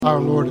our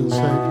Lord and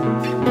Savior.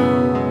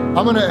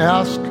 I'm going to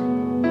ask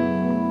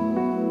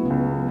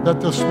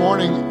that this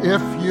morning, if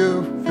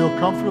you feel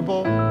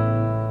comfortable,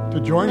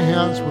 to join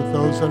hands with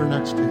those that are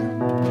next to you.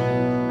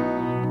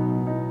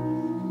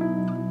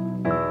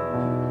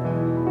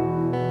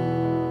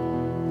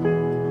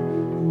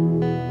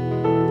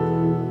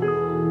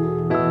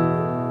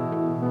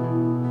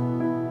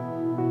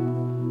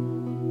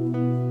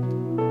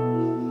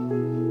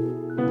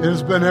 It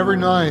has been every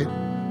night.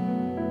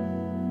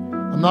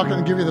 I'm not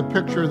going to give you the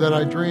picture that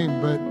I dreamed,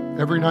 but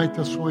every night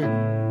this week,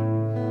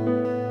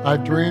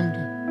 I've dreamed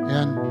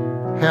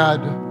and had,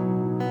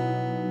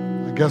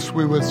 I guess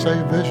we would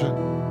say, vision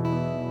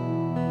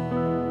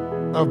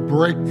of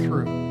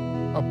breakthrough,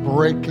 of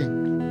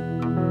breaking.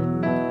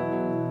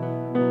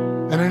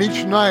 And in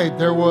each night,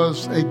 there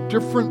was a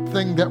different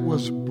thing that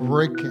was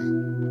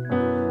breaking.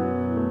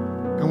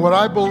 And what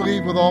I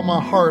believe with all my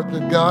heart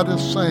that God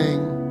is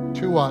saying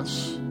to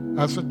us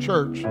as a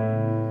church,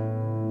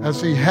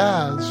 as He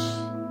has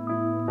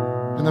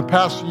in the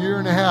past year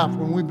and a half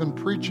when we've been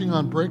preaching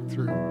on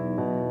breakthrough,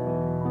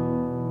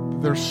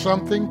 there's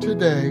something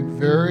today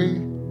very,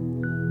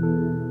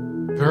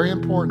 very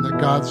important that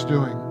God's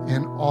doing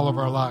in all of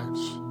our lives.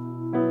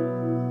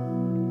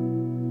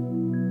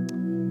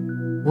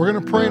 We're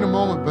going to pray in a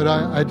moment, but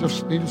I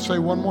just need to say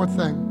one more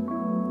thing.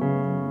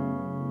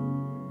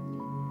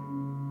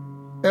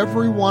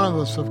 Every one of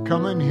us have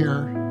come in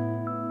here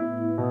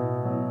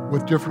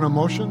with different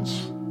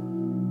emotions,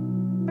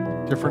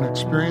 different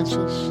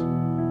experiences,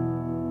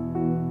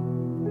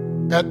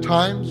 at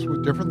times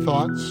with different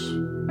thoughts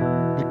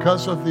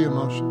because of the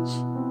emotions.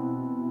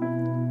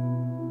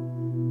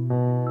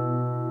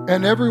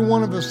 And every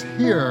one of us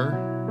here,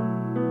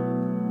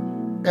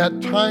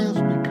 at times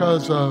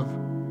because of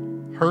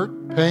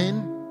hurt,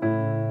 pain,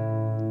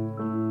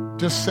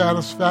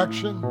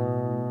 dissatisfaction,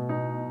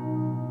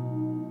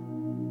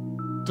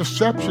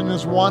 deception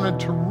is wanted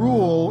to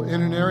rule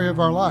in an area of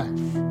our life.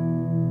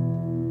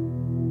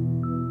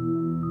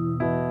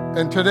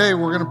 And today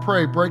we're going to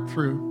pray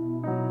breakthrough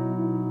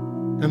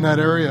in that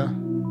area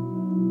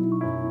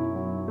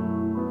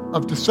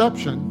of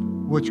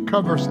deception, which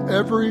covers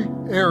every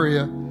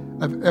area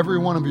of every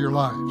one of your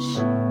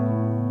lives.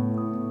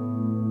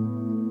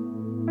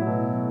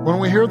 When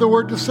we hear the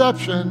word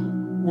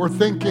deception, we're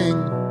thinking,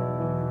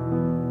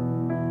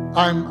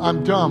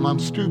 I'm dumb, I'm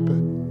stupid.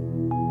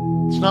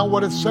 It's not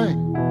what it's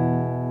saying.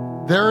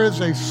 There is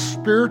a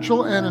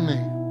spiritual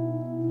enemy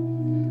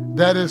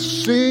that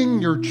is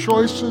seeing your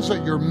choices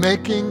that you're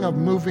making of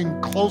moving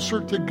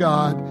closer to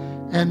God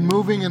and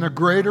moving in a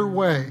greater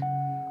way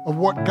of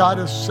what God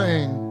is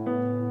saying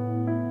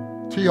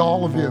to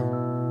all of you.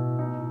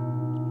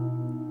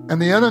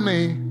 And the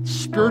enemy,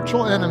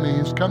 spiritual enemy,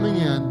 is coming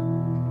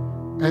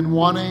in and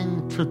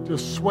wanting to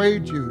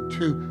dissuade you,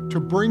 to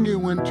bring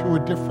you into a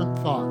different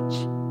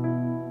thoughts.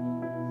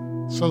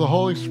 So the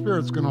Holy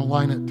Spirit's going to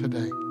line it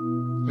today.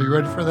 Are you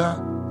ready for that?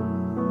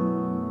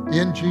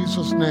 In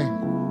Jesus' name.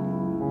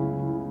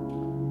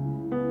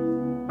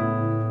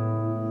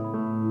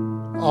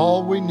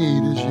 All we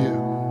need is you.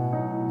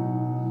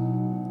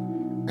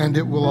 And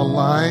it will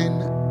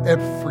align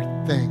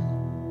everything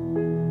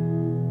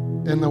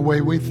in the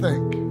way we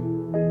think.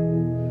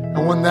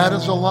 And when that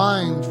is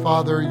aligned,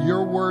 Father,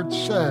 your word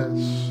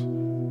says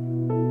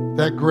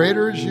that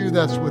greater is you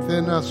that's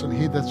within us than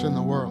he that's in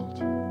the world.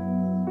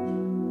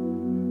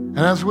 And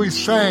as we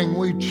sang,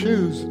 we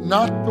choose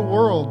not the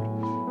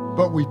world,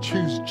 but we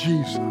choose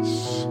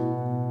Jesus.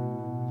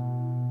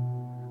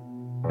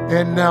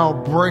 And now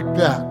break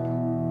that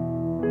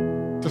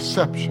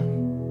deception.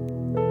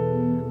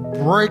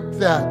 Break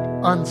that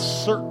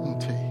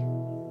uncertainty.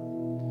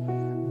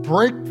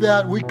 Break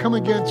that. We come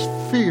against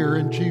fear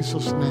in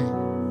Jesus' name.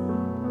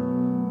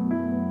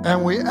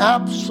 And we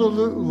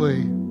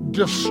absolutely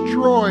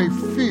destroy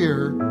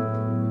fear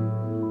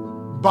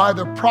by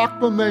the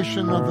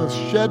proclamation of the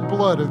shed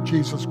blood of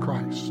Jesus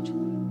Christ.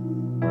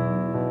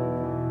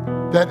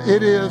 That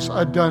it is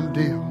a done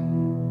deal.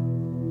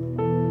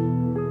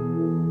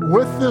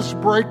 With this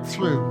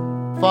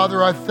breakthrough,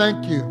 Father, I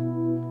thank you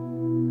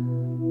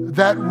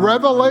that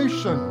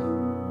revelation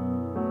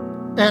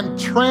and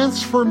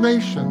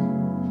transformation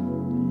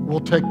will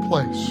take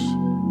place.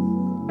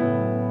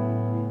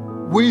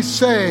 We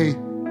say,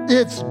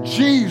 it's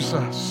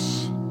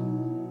Jesus.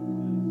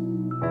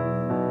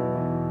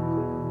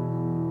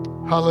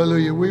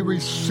 Hallelujah. We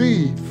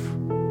receive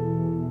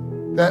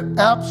that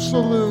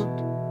absolute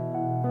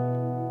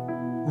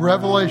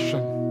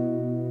revelation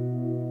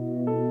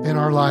in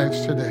our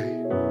lives today.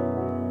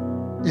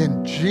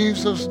 In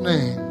Jesus'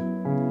 name,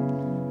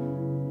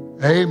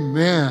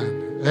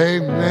 amen.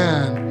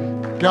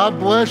 Amen. God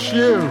bless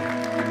you.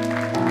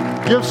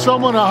 Give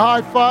someone a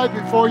high five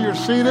before you're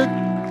seated.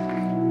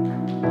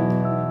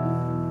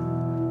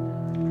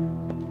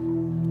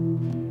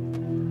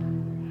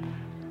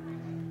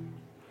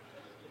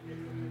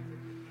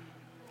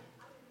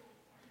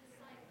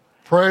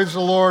 Praise the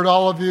Lord,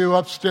 all of you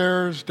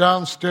upstairs,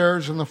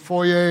 downstairs, in the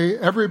foyer,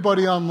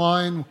 everybody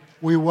online,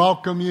 we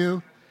welcome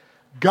you.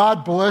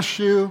 God bless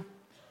you.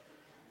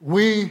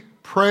 We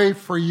pray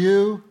for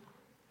you,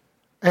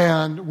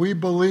 and we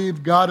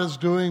believe God is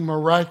doing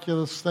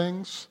miraculous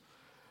things.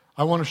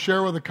 I want to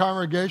share with the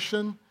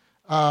congregation,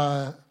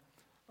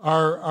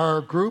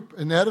 our group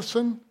in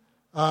Edison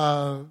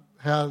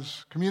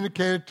has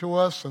communicated to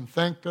us and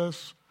thanked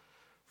us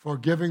for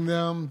giving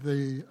them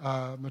the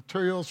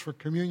materials for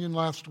communion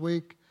last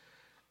week.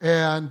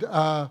 And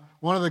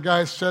one of the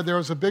guys said there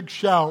was a big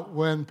shout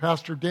when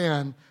Pastor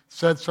Dan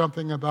said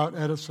something about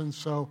Edison.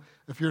 So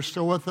if you're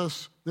still with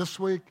us this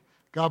week,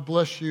 God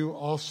bless you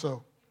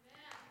also.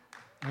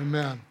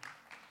 Amen.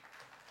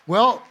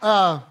 Well,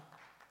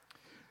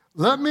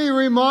 let me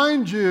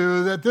remind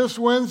you that this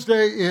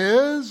Wednesday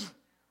is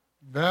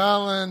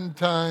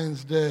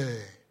Valentine's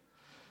Day.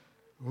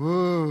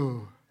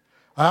 Woo.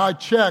 I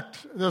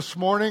checked this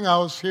morning. I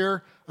was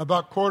here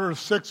about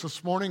 5:45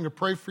 this morning to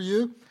pray for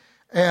you.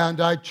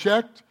 And I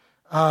checked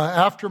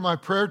after my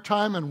prayer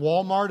time, and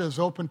Walmart is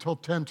open till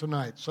 10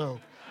 tonight. So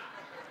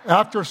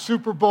after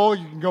Super Bowl,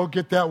 you can go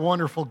get that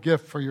wonderful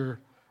gift for your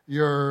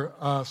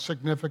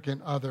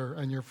significant other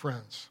and your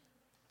friends.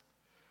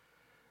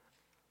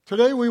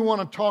 Today we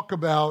want to talk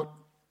about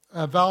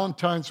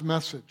Valentine's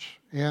message,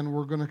 and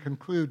we're going to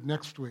conclude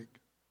next week.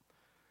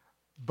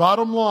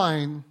 Bottom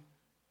line,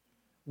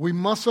 we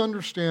must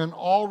understand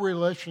all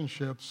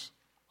relationships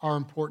are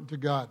important to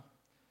God.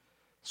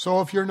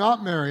 So if you're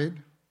not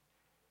married,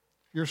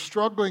 you're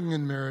struggling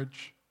in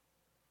marriage,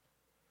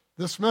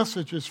 this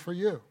message is for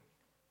you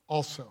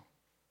also.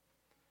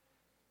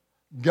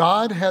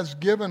 God has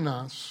given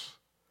us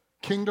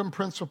kingdom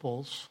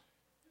principles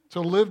to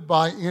live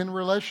by in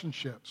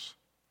relationships.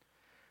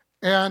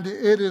 And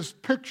it is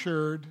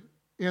pictured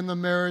in the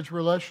marriage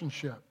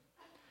relationship.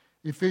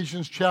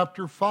 Ephesians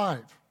chapter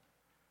 5,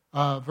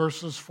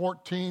 verses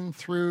 14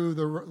 through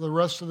the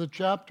rest of the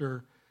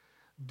chapter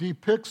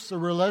depicts the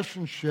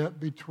relationship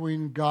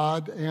between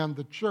God and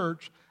the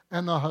church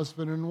and the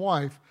husband and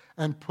wife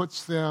and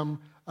puts them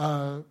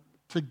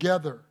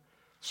together.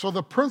 So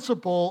the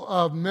principle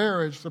of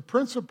marriage, the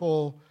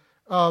principle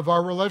of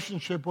our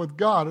relationship with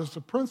God is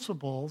the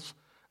principles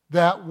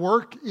that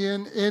work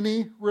in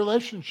any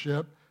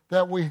relationship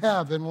that we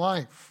have in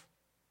life.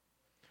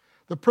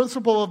 The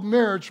principle of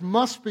marriage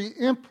must be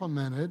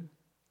implemented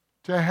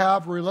to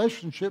have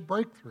relationship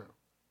breakthrough.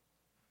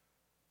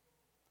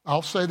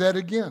 I'll say that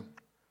again.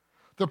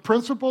 The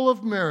principles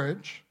of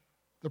marriage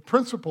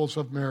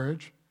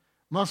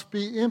must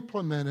be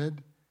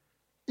implemented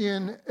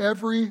in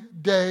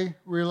everyday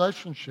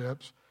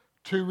relationships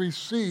to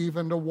receive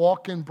and to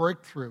walk in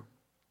breakthrough.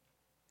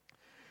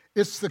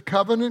 It's the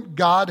covenant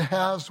God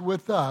has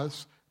with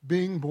us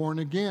being born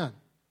again.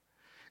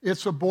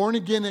 It's a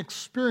born-again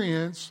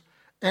experience,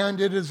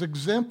 and it is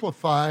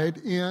exemplified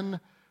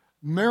in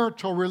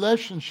marital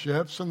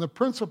relationships, and the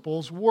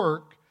principles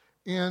work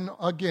in,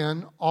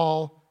 again,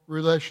 all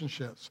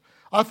relationships.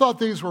 I thought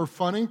these were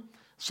funny.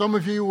 Some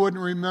of you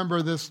wouldn't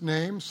remember this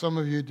name. Some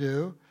of you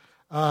do.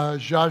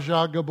 Zsa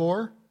Zsa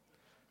Gabor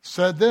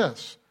said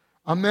this: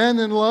 "A man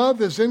in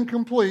love is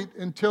incomplete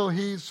until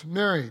he's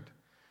married.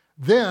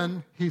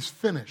 Then he's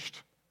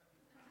finished."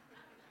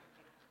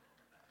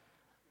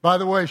 By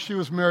the way, she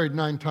was married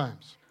 9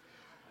 times.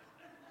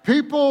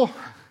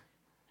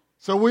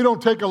 So we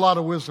don't take a lot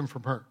of wisdom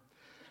from her.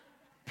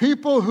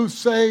 People who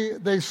say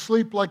they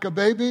sleep like a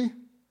baby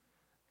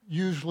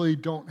usually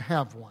don't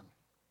have one.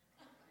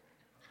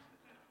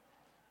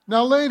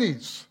 Now,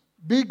 ladies,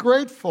 be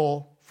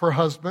grateful for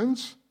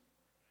husbands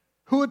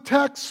who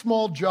attack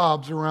small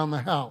jobs around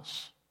the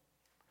house.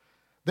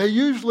 They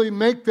usually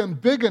make them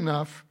big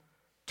enough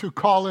to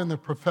call in the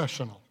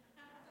professional.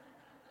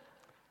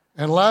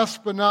 And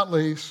last but not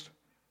least,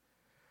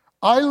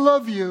 I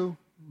love you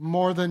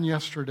more than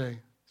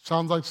yesterday.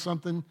 Sounds like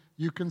something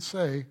you can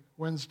say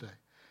Wednesday.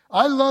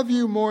 I love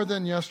you more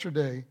than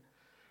yesterday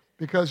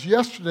because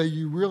yesterday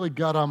you really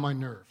got on my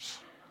nerves.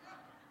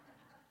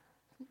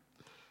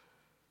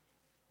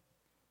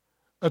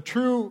 A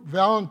true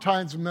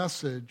Valentine's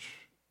message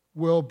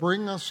will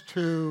bring us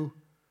to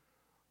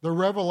the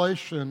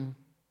revelation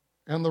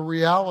and the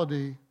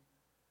reality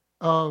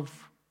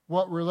of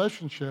what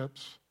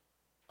relationships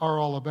are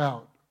all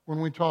about when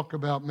we talk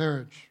about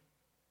marriage.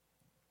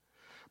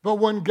 But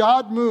when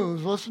God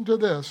moves, listen to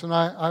this, and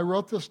I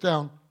wrote this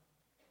down.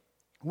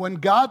 When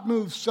God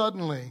moves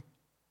suddenly,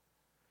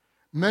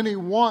 many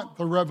want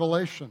the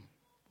revelation,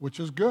 which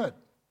is good.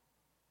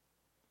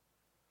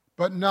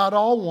 But not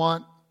all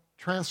want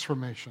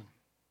transformation.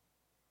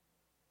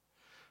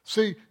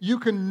 See, you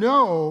can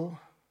know,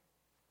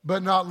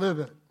 but not live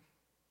it.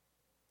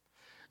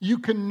 You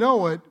can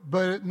know it,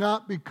 but it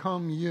not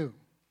become you.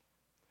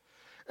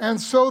 And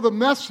so the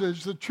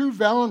message, the true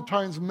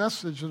Valentine's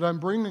message that I'm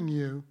bringing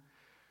you,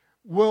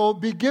 will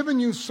be giving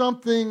you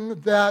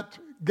something that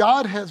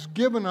God has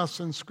given us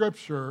in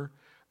Scripture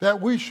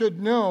that we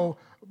should know,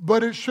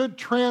 but it should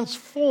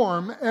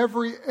transform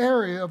every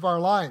area of our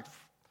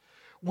life.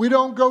 We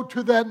don't go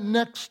to that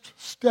next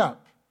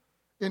step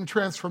in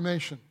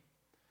transformation,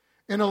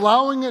 in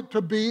allowing it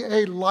to be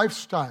a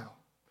lifestyle.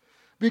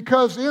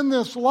 Because in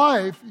this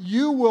life,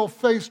 you will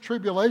face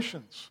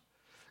tribulations.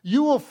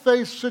 You will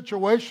face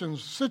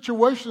situations.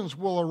 Situations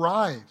will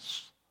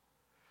arise.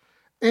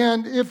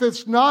 And if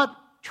it's not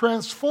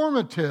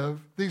transformative,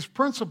 these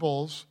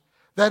principles,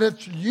 that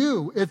it's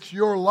you, it's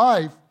your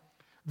life,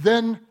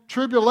 then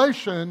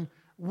tribulation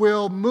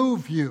will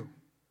move you.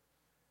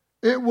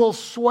 It will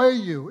sway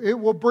you. It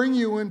will bring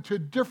you into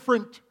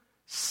different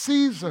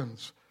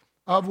seasons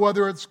of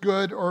whether it's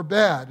good or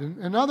bad.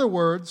 In other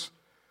words,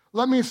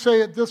 let me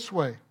say it this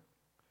way.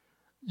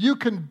 You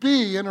can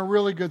be in a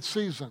really good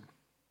season.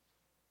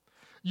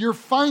 Your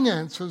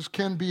finances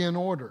can be in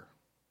order.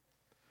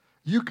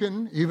 You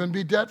can even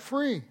be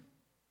debt-free.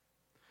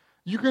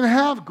 You can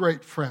have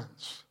great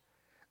friends.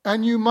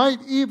 And you might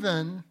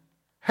even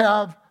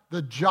have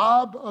the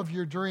job of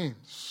your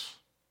dreams.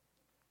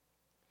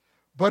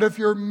 But if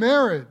your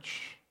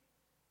marriage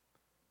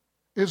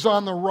is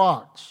on the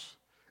rocks,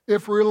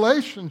 if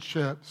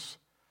relationships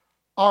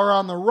are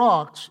on the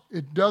rocks,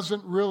 it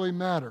doesn't really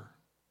matter,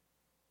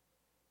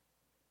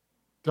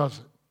 does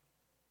it?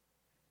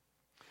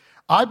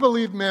 I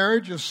believe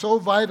marriage is so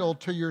vital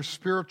to your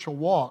spiritual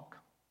walk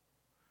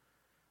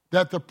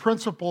that the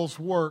principles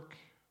work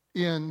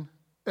in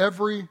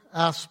every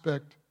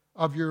aspect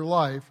of your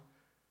life,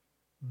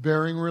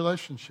 bearing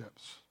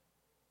relationships.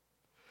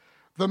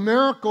 The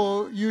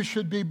miracle you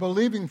should be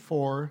believing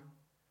for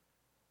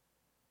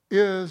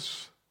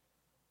is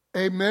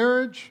a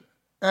marriage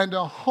and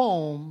a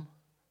home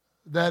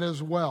that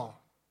is well.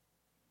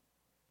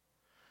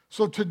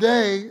 So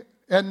today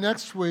and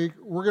next week,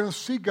 we're going to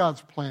see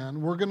God's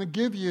plan. We're going to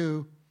give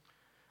you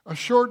a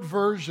short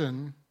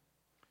version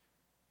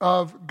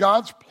of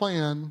God's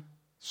plan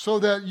so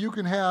that you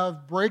can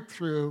have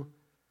breakthrough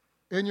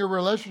in your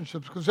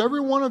relationships. Because every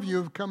one of you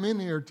have come in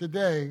here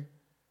today,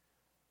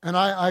 and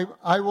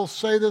I will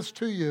say this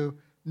to you,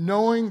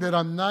 knowing that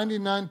I'm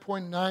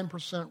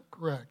 99.9%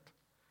 correct.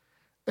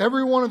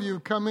 Every one of you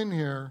have come in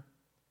here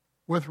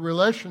with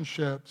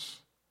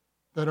relationships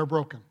that are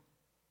broken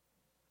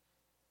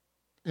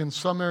in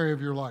some area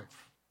of your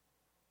life.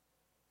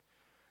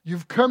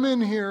 You've come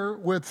in here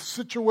with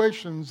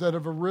situations that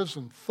have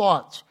arisen,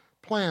 thoughts,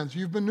 plans.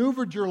 You've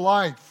maneuvered your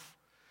life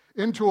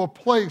into a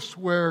place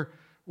where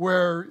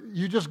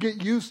you just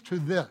get used to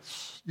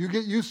this. You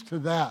get used to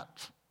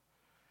that.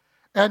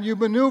 And you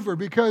maneuver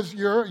because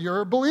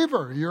you're a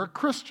believer. You're a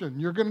Christian.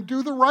 You're going to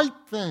do the right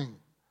thing.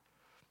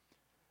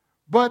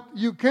 But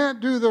you can't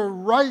do the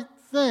right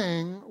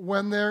thing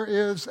when there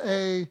is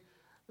a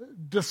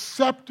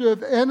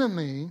deceptive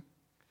enemy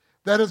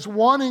that is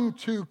wanting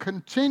to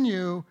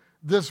continue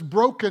this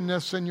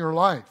brokenness in your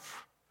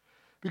life.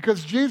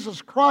 Because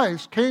Jesus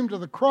Christ came to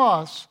the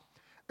cross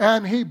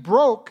and He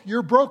broke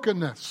your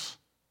brokenness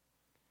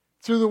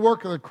through the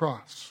work of the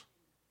cross.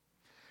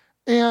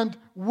 And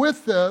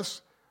with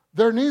this,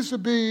 there needs to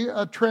be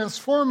a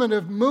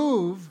transformative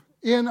move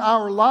in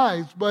our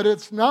lives, but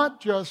it's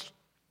not just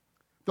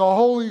the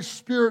Holy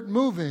Spirit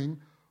moving,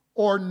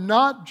 or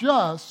not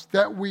just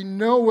that we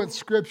know what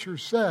Scripture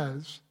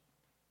says,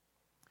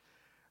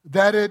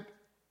 that it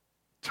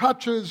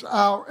touches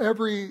our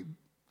every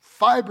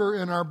fiber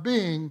in our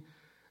being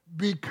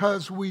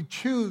because we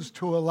choose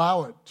to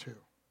allow it to.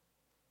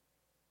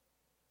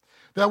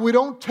 That we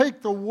don't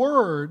take the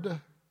Word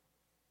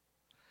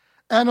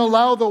and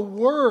allow the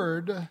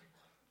Word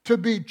to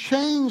be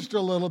changed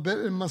a little bit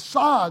and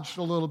massaged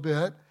a little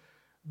bit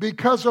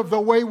because of the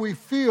way we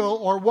feel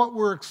or what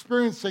we're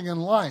experiencing in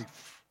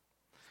life.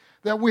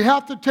 That we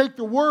have to take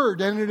the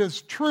Word, and it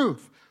is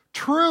truth.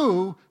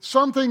 True,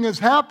 something is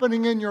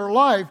happening in your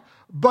life,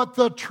 but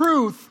the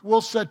truth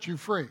will set you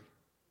free.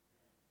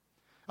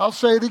 I'll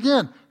say it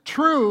again.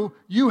 True,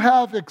 you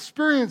have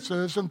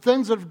experiences and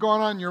things that have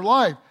gone on in your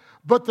life,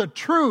 but the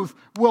truth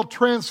will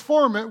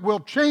transform it,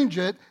 will change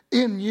it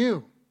in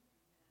you.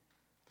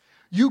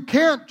 You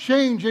can't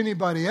change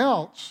anybody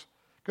else,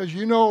 because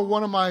you know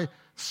one of my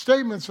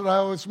statements that I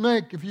always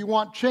make, if you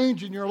want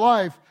change in your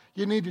life,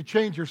 you need to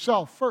change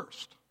yourself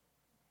first.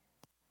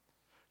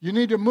 You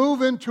need to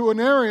move into an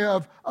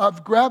area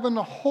of grabbing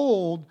a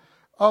hold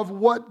of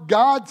what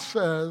God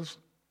says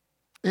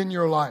in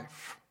your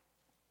life.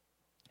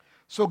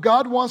 So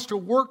God wants to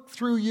work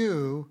through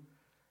you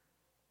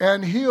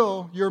and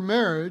heal your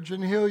marriage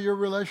and heal your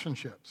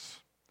relationships.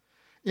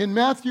 In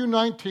Matthew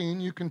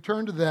 19, you can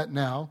turn to that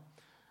now.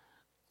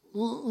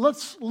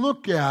 Let's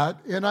look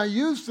at, and I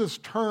used this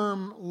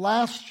term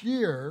last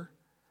year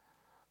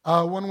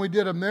when we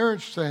did a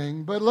marriage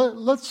thing, but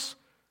let's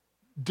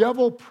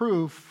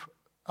devil-proof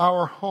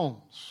our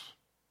homes.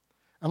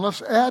 And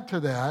let's add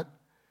to that,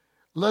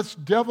 let's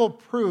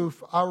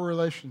devil-proof our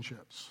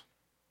relationships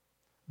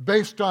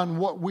based on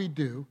what we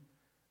do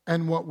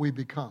and what we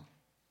become.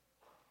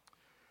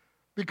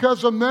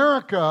 Because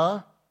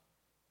America,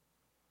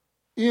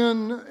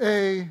 in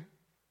a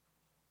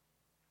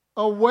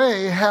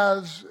way,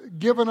 has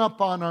given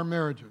up on our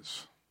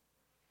marriages.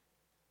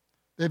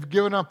 They've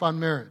given up on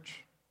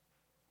marriage.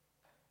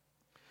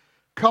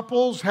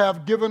 Couples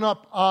have given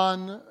up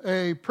on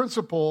a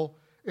principle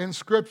in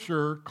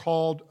Scripture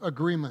called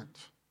agreement.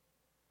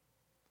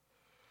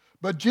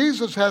 But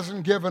Jesus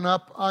hasn't given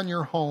up on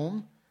your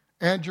home,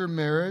 and your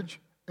marriage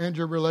and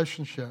your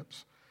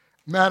relationships.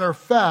 Matter of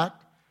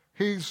fact,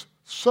 He's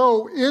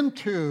so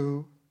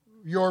into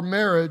your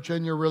marriage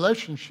and your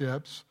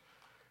relationships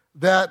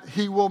that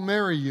He will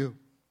marry you.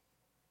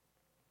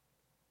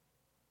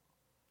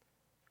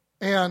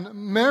 And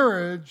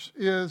marriage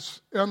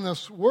is in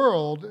this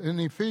world, in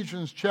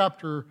Ephesians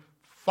chapter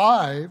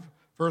 5,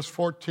 verse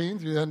 14,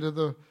 to the end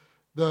of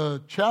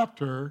the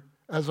chapter,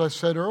 as I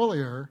said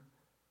earlier,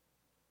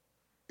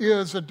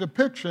 is a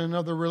depiction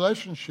of the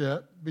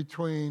relationship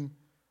between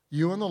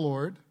you and the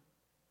Lord,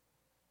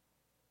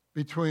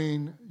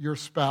 between your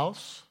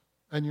spouse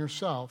and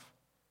yourself,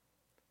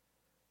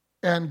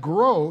 and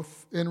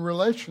growth in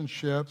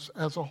relationships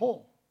as a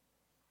whole.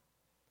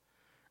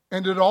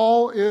 And it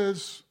all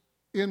is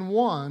in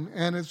one,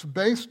 and it's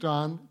based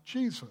on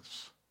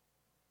Jesus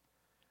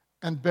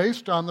and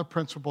based on the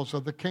principles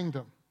of the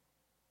kingdom.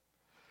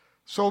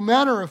 So,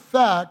 matter of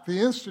fact,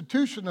 the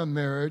institution of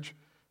marriage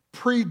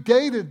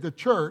predated the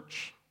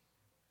church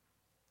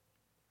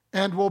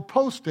and will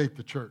postdate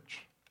the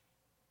church.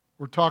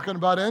 We're talking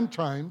about end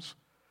times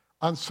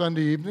on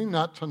Sunday evening,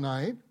 not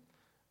tonight.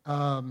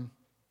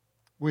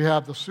 We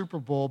have the Super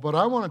Bowl, but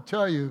I want to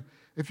tell you,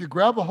 if you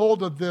grab a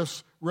hold of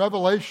this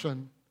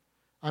revelation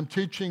I'm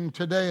teaching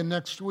today and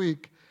next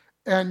week,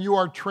 and you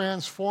are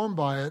transformed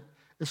by it,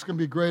 it's going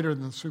to be greater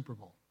than the Super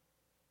Bowl.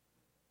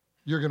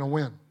 You're going to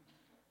win.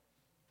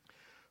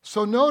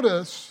 So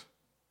notice,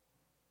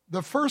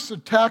 the first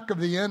attack of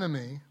the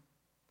enemy,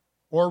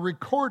 or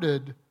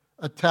recorded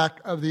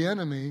attack of the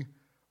enemy,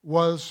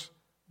 was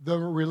the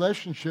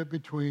relationship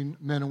between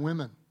men and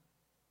women.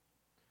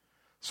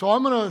 So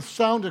I'm going to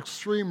sound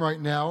extreme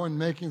right now in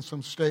making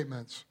some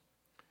statements.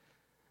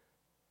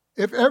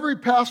 If every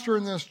pastor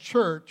in this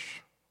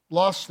church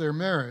lost their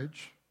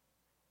marriage,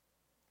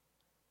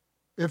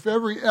 if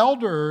every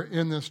elder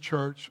in this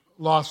church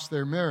lost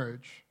their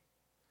marriage,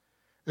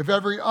 if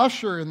every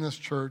usher in this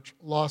church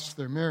lost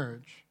their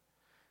marriage,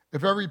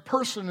 if every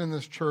person in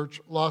this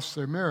church lost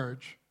their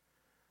marriage,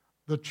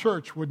 the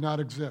church would not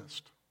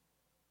exist.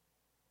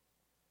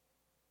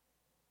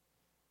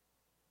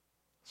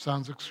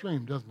 Sounds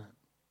extreme, doesn't it?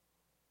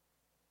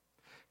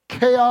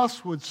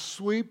 Chaos would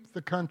sweep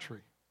the country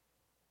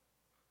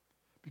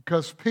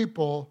because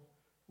people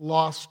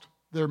lost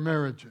their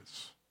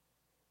marriages.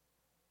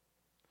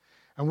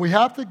 And we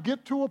have to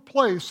get to a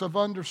place of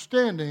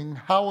understanding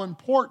how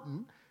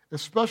important,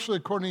 especially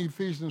according to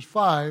Ephesians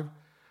 5,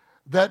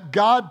 that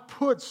God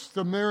puts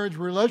the marriage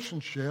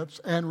relationships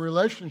and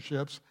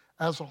relationships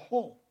as a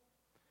whole.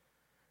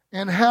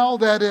 And how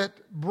that it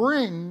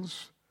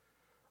brings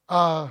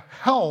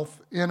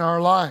health in our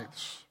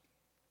lives.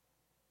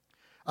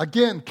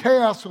 Again,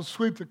 chaos will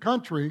sweep the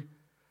country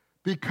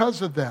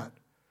because of that.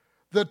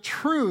 The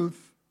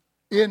truth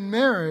in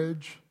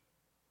marriage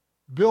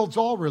builds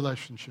all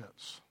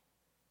relationships.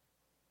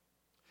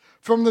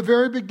 From the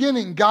very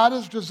beginning, God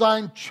has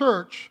designed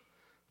church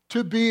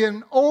to be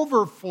an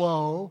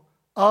overflow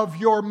of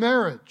your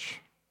marriage.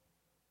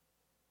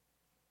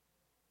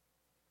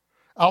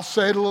 I'll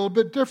say it a little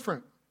bit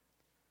different.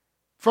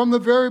 From the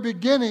very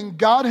beginning,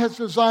 God has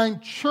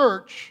designed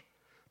church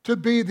to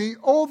be the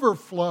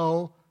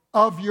overflow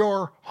of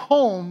your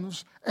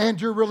homes and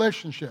your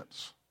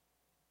relationships.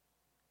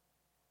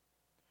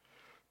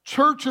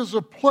 Church is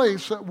a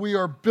place that we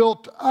are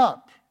built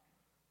up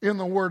in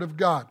the Word of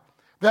God,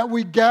 that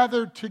we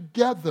gather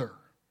together.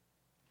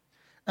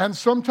 And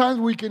sometimes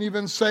we can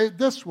even say it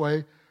this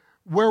way,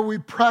 where we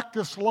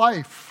practice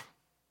life,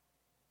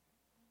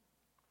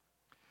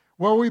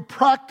 where we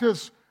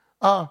practice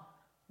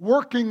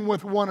working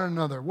with one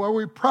another, where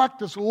we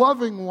practice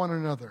loving one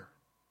another,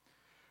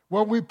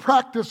 where we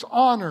practice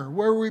honor,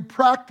 where we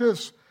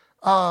practice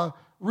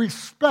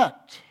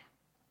respect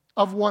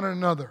of one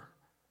another,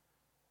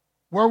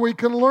 where we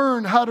can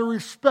learn how to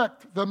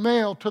respect the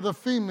male to the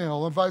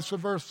female and vice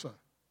versa.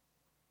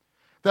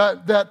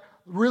 That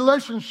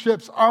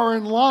relationships are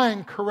in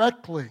line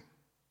correctly.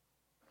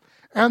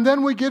 And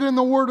then we get in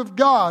the Word of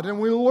God and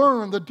we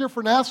learn the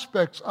different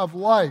aspects of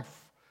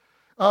life,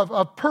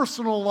 of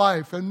personal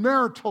life and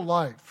marital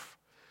life.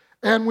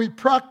 And we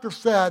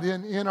practice that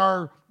in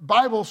our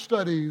Bible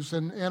studies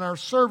and in our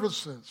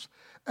services.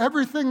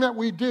 Everything that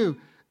we do,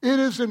 it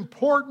is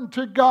important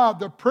to God.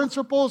 The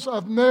principles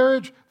of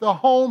marriage, the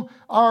home,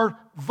 are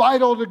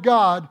vital to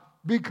God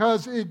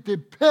because it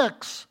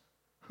depicts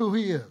who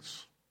He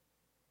is.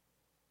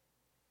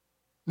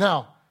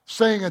 Now,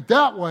 saying it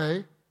that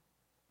way,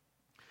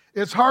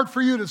 it's hard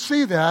for you to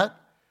see that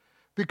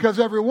because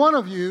every one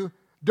of you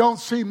don't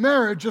see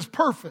marriage as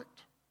perfect.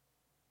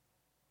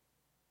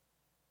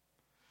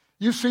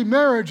 You see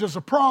marriage as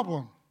a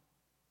problem.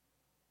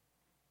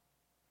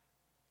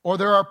 Or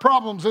there are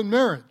problems in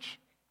marriage.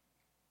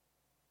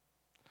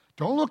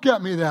 Don't look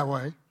at me that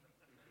way.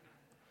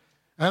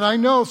 And I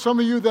know some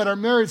of you that are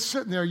married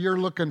sitting there, you're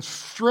looking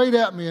straight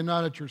at me and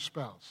not at your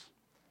spouse.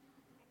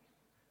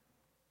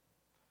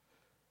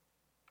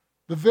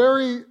 The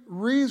very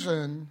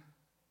reason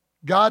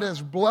God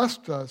has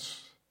blessed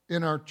us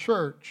in our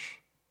church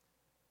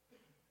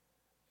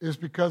is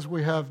because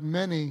we have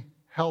many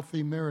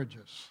healthy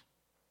marriages.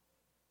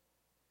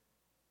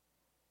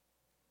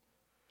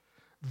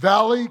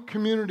 Valley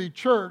Community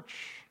Church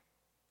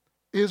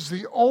is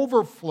the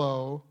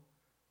overflow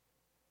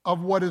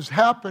of what is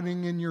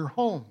happening in your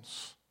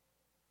homes.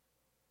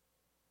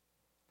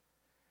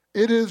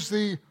 It is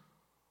the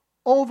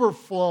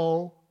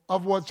overflow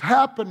of what's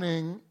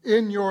happening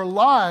in your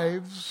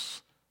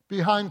lives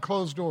behind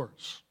closed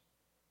doors.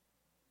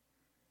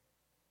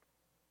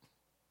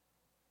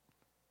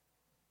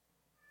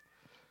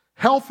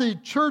 Healthy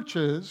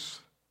churches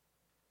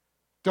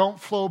don't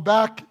flow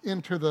back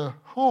into the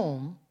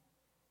home.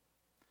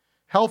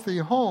 Healthy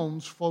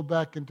homes flow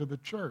back into the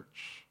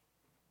church.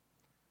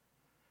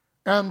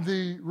 And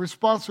the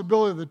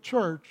responsibility of the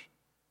church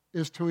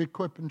is to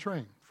equip and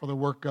train for the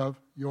work of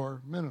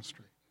your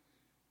ministry.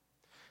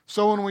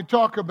 So when we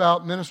talk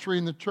about ministry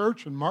in the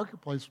church and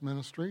marketplace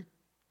ministry,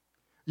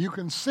 you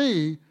can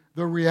see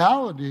the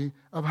reality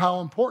of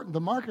how important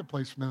the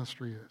marketplace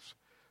ministry is,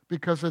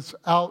 because it's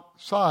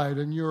outside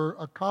and you're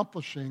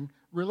accomplishing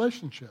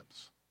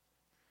relationships.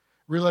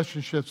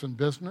 Relationships in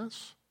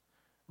business,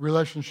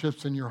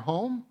 relationships in your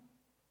home,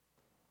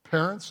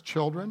 parents,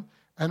 children,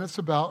 and it's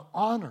about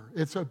honor.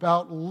 It's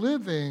about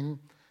living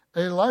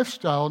a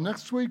lifestyle.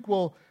 Next week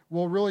we'll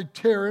really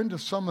tear into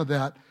some of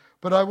that.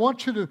 But I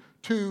want you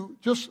to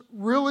just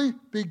really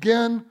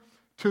begin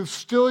to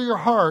still your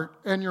heart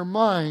and your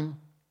mind,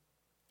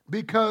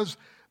 because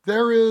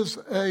there is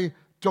a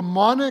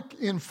demonic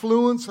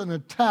influence and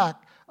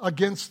attack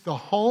against the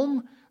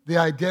home, the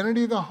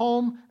identity of the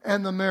home,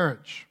 and the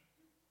marriage.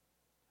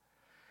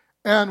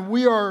 And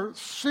we are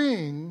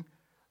seeing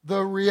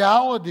the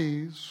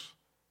realities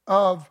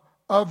of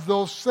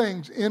those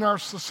things in our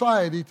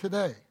society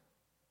today.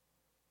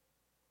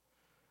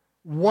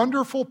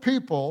 Wonderful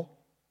people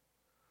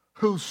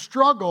who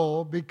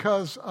struggle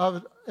because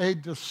of a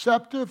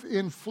deceptive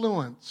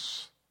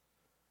influence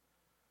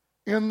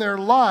in their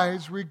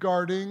lives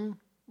regarding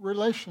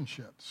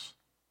relationships.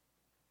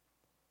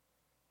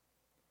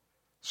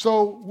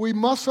 So we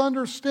must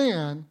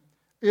understand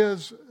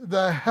is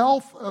the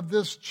health of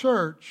this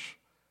church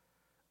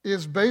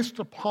is based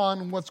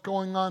upon what's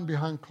going on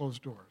behind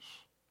closed doors.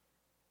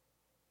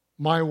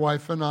 My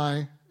wife and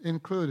I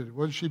included.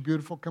 Wasn't she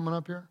beautiful coming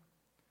up here?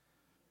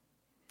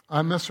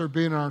 I miss her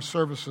being in our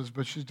services,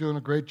 but she's doing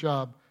a great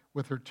job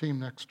with her team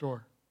next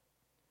door.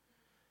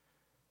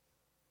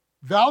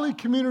 Valley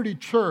Community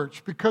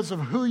Church, because of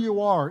who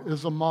you are,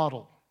 is a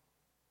model.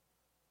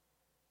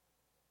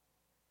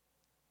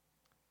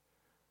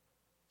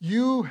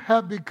 You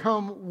have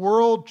become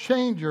world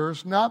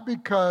changers not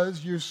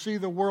because you see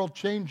the world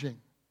changing,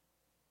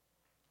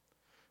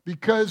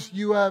 because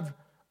you have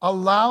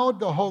allowed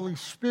the Holy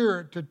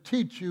Spirit to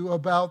teach you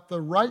about the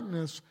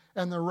rightness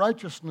and the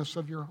righteousness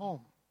of your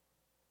home.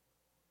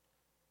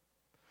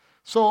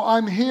 So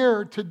I'm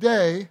here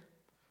today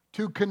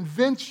to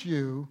convince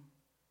you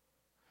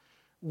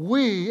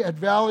we at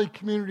Valley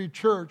Community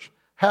Church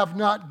have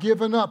not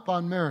given up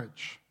on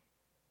marriage.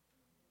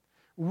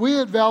 We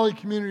at Valley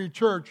Community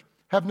Church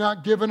have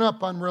not given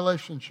up on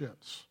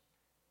relationships,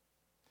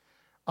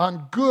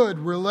 on good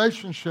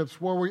relationships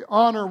where we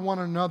honor one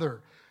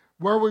another,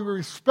 where we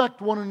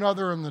respect one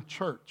another in the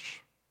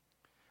church,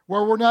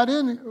 where we're not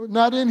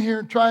in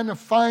here trying to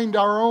find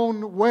our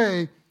own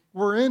way.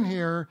 We're in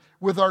here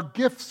with our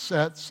gift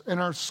sets and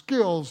our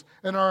skills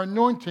and our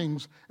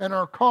anointings and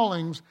our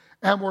callings,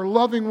 and we're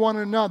loving one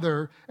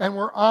another and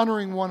we're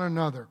honoring one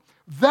another.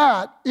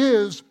 That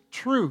is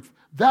truth.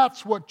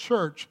 That's what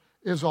church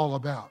is all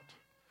about,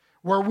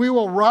 where we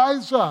will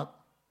rise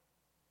up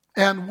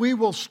and we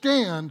will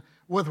stand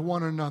with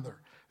one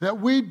another, that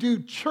we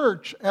do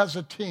church as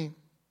a team.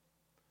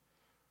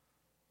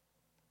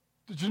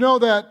 Did you know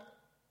that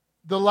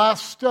the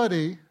last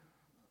study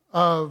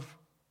of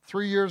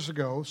 3 years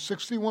ago,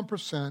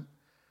 61%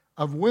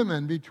 of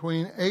women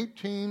between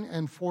 18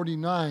 and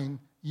 49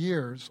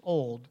 years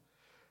old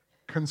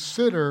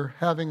consider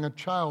having a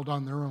child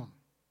on their own?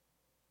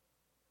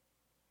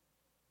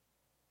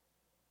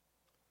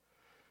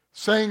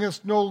 Saying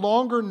it's no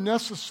longer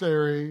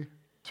necessary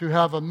to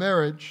have a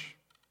marriage,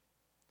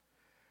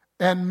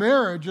 and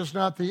marriage is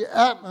not the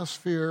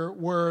atmosphere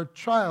where a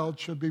child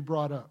should be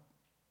brought up.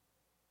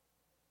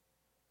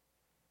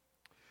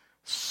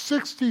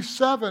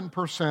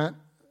 67%,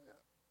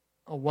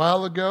 a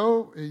while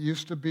ago, it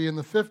used to be in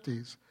the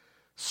 50s,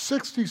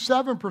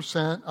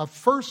 67% of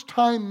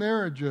first-time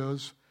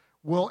marriages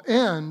will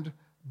end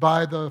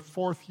by the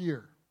 4th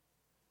year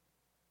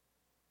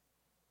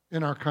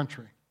in our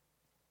country.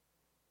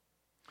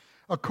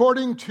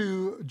 According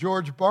to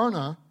George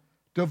Barna,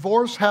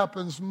 divorce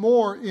happens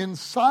more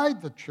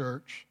inside the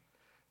church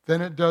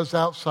than it does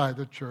outside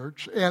the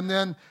church. And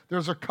then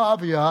there's a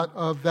caveat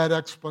of that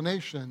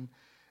explanation,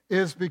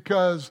 is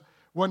because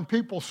when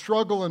people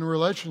struggle in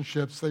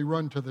relationships, they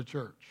run to the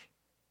church.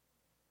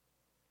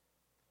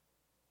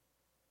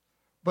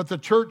 But the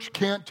church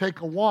can't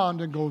take a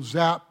wand and go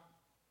zap,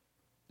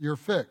 you're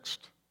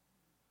fixed.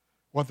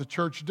 What the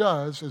church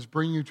does is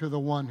bring you to the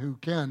one who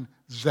can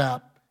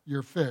zap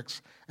your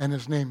fix, and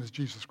his name is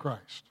Jesus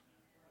Christ.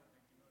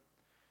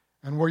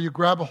 and where you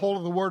grab a hold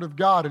of the Word of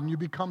God and you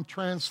become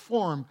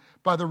transformed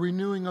by the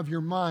renewing of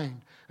your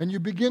mind. And you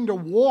begin to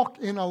walk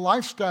in a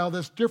lifestyle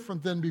that's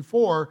different than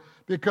before,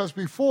 because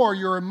before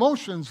your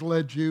emotions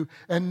led you,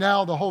 and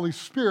now the Holy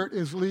Spirit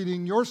is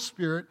leading your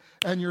spirit,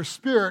 and your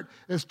spirit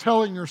is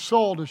telling your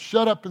soul to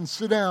shut up and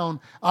sit down.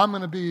 I'm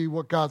going to be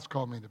what God's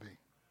called me to be.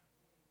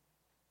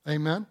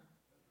 Amen?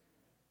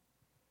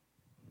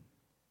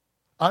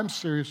 I'm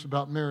serious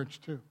about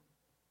marriage too.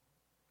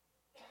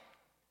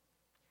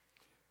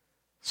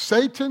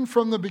 Satan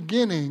from the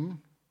beginning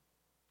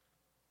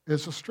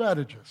is a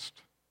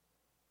strategist.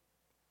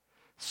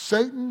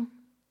 Satan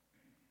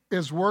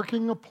is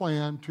working a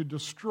plan to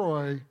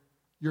destroy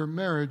your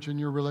marriage and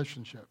your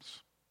relationships.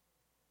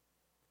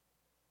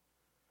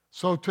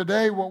 So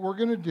today what we're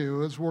going to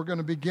do is we're going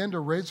to begin to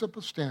raise up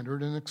a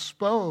standard and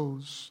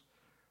expose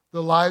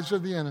the lies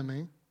of the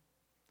enemy.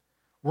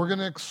 We're going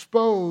to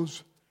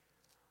expose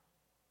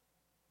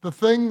the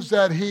things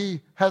that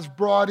he has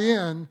brought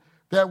in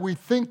that we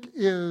think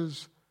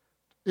is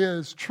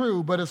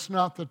true, but it's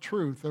not the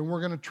truth. And we're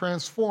going to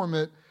transform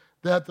it,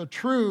 that the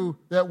true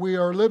that we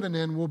are living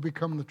in will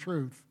become the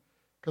truth,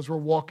 because we're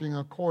walking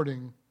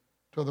according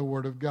to the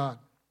Word of God.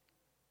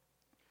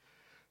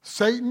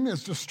 Satan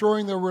is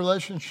destroying the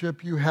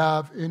relationship you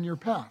have in your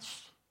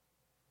past.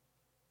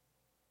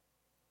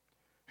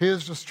 He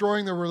is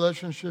destroying the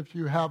relationships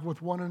you have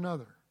with one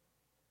another.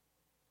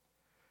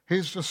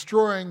 He's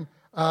destroying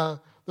the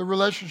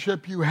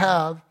relationship you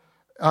have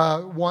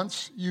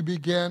once you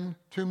begin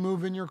to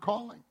move in your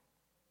calling.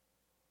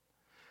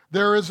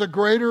 There is a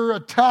greater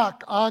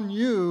attack on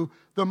you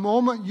the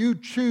moment you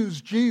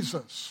choose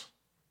Jesus.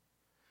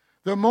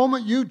 The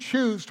moment you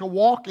choose to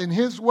walk in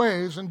His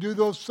ways and do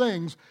those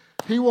things,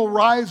 He will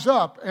rise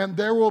up and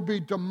there will be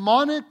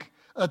demonic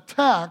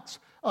attacks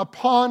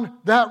upon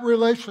that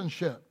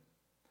relationship.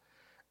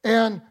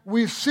 And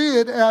we see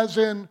it as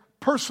in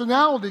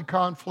personality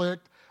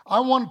conflict. I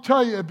want to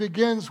tell you, it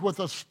begins with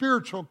a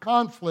spiritual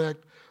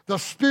conflict. The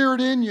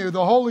Spirit in you,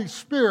 the Holy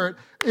Spirit,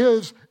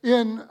 is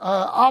in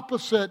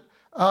opposite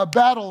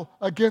battle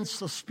against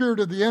the spirit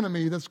of the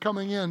enemy that's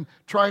coming in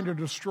trying to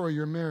destroy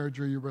your marriage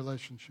or your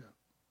relationship.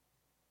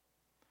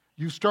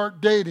 You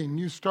start dating,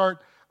 you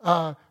start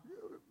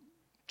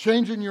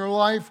changing your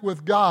life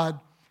with God,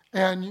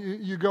 and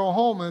you go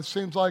home and it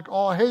seems like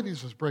all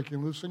Hades is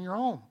breaking loose in your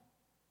home.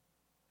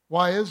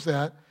 Why is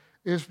that?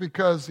 It's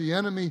because the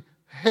enemy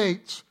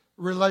hates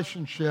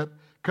relationship,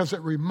 because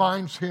it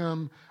reminds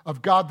him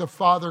of God the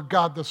Father,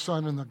 God the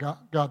Son, and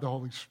God the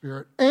Holy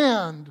Spirit.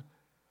 And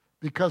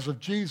because of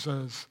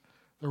Jesus,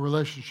 the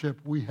relationship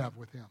we have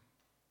with Him.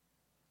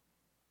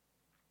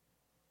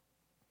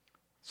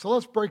 So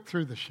let's break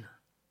through this year.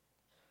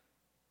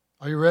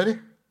 Are you ready?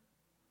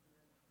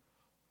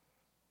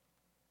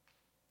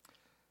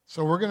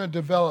 So we're going to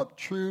develop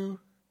true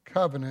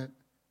covenant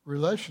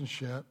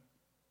relationship,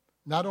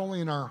 not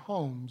only in our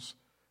homes,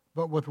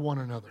 but with one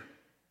another.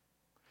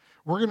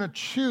 We're going to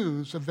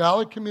choose a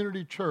Valley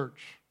Community Church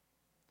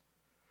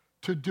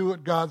to do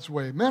it God's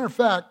way. Matter of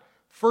fact,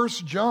 1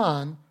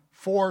 John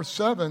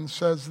 4:7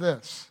 says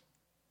this: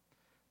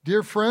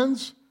 "Dear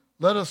friends,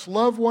 let us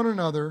love one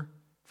another,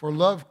 for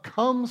love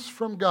comes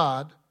from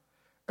God.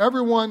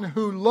 Everyone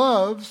who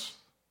loves,"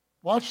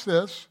 watch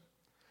this,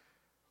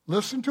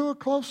 listen to it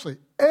closely,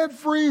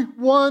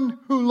 everyone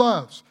who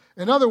loves.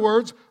 In other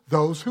words,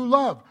 those who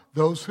love,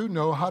 those who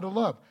know how to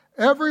love.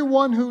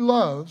 Everyone who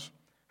loves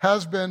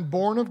has been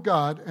born of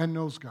God and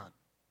knows God.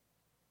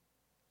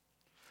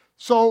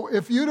 So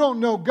if you don't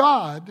know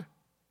God,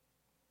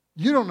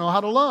 you don't know how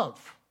to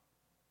love.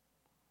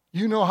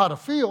 You know how to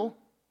feel,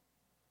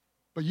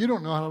 but you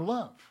don't know how to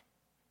love.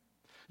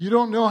 You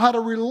don't know how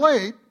to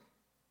relate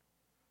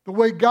the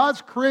way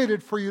God's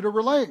created for you to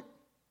relate.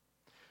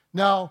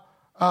 Now,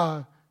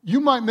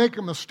 you might make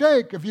a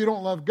mistake if you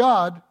don't love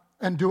God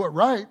and do it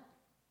right,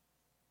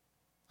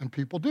 and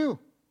people do.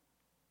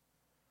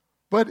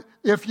 But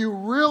if you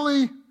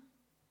really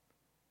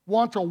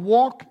want to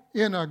walk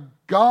in a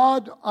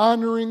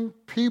God-honoring,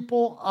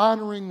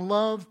 people-honoring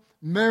love,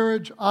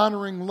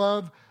 marriage-honoring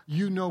love,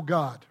 you know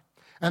God.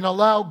 And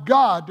allow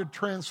God to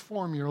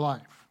transform your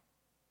life.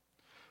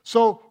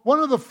 So one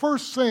of the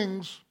first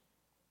things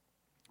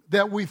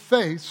that we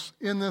face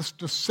in this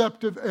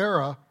deceptive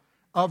era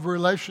of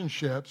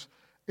relationships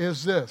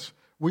is this.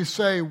 We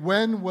say,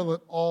 when will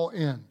it all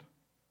end?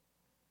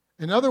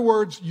 In other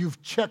words,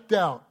 you've checked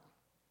out.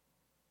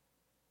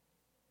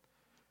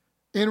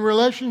 In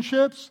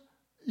relationships,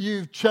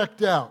 you've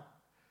checked out.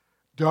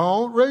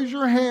 Don't raise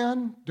your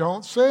hand.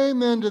 Don't say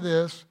amen to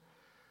this.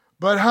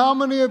 But how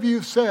many of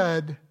you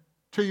said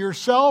to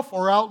yourself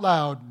or out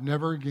loud,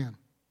 never again?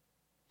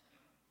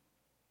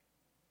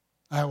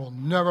 I will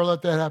never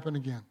let that happen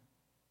again.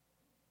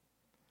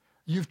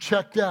 You've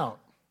checked out.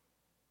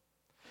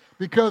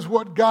 Because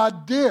what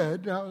God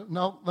did,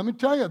 now let me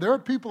tell you, there are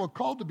people who are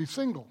called to be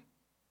single.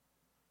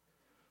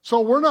 So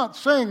we're not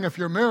saying if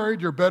you're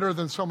married, you're better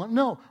than someone.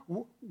 No,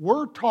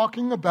 we're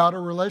talking about a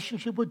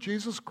relationship with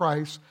Jesus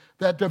Christ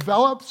that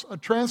develops a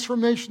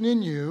transformation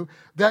in you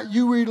that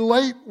you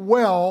relate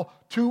well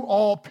to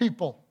all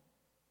people.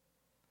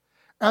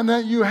 And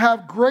that you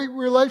have great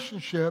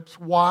relationships.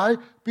 Why?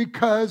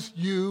 Because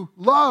you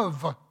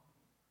love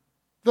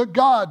the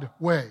God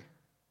way.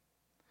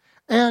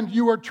 And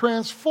you are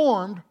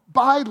transformed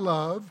by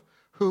love,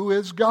 who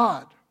is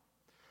God.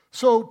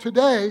 So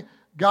today,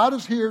 God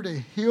is here to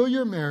heal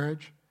your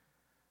marriage,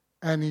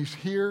 and He's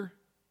here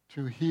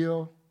to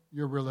heal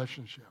your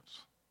relationships.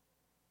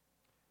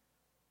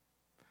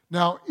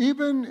 Now,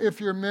 even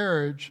if your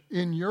marriage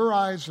in your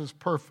eyes is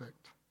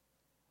perfect,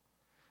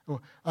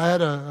 I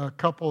had a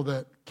couple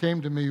that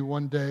came to me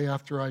one day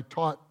after I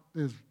taught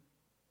this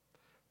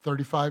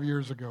 35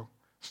 years ago.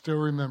 Still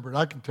remembered.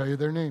 I can tell you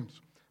their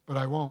names, but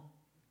I won't.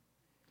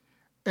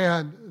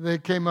 And they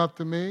came up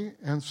to me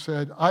and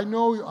said, I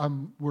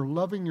know we're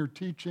loving your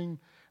teaching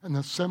and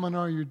the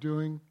seminar you're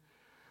doing,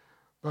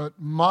 but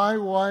my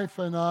wife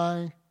and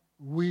I,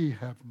 we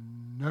have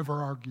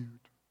never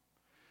argued.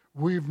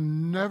 We've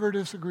never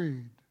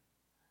disagreed.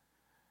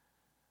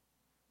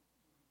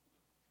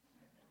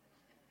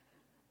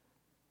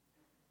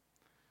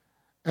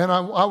 And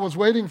I was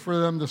waiting for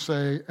them to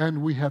say,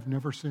 and we have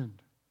never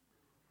sinned.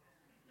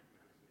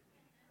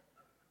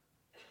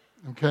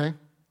 Okay?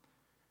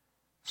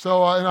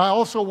 So, and I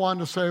also wanted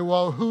to say,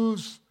 well,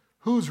 who's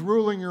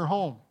ruling your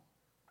home?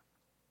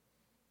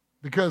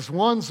 Because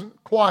one's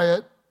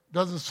quiet,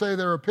 doesn't say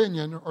their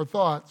opinion or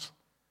thoughts,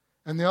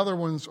 and the other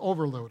one's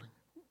overloading.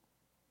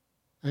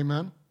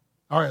 Amen?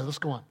 All right, let's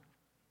go on.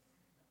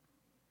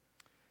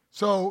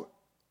 So,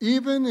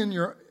 even in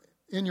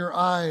your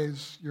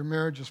eyes, your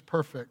marriage is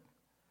perfect.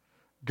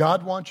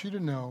 God wants you to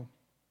know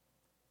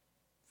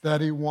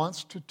that He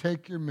wants to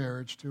take your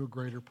marriage to a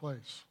greater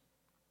place.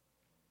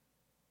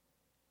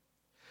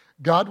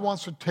 God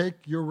wants to take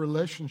your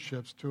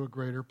relationships to a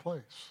greater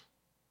place.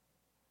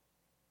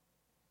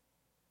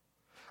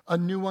 A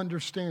new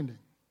understanding,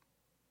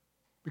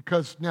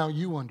 because now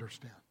you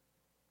understand.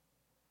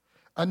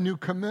 A new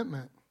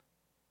commitment,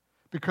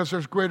 because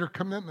there's greater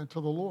commitment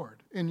to the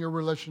Lord in your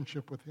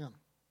relationship with Him.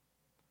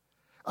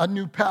 A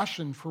new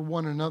passion for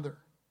one another.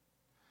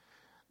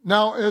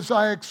 Now, as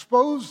I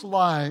expose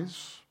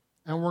lies,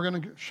 and we're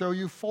going to show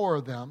you 4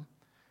 of them,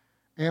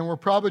 and we're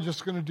probably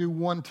just going to do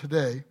 1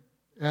 today,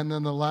 and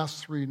then the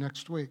last 3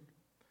 next week.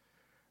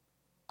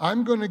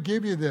 I'm going to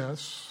give you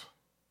this,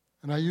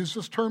 and I used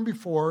this term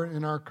before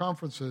in our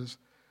conferences.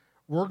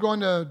 We're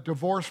going to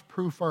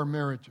divorce-proof our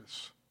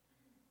marriages.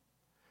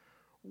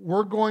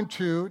 We're going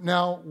to,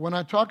 now, when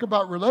I talk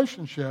about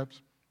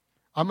relationships,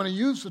 I'm going to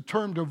use the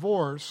term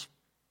divorce,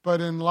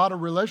 but in a lot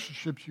of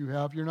relationships you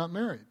have, you're not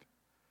married.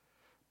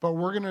 But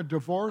we're going to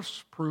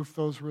divorce-proof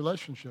those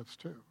relationships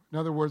too. In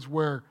other words,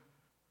 where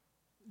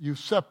you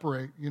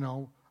separate,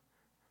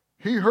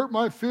 he hurt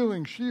my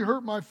feelings, she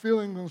hurt my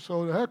feelings, and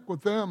so the heck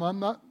with them,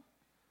 I'm not.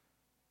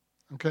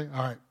 Okay,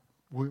 all right,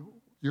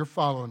 you're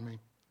following me.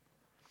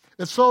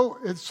 It's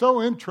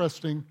so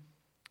interesting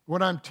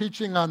when I'm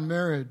teaching on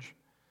marriage,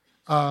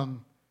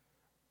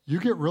 you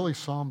get really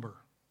somber.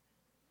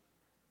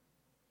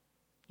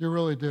 You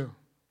really do.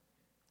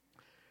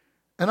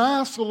 And I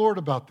asked the Lord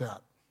about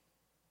that.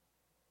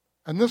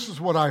 And this is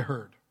what I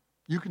heard.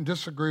 You can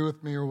disagree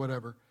with me or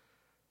whatever,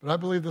 but I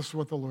believe this is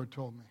what the Lord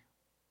told me.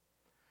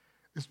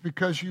 It's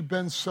because you've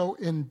been so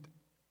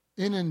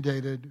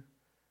inundated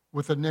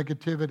with the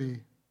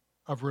negativity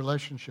of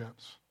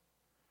relationships.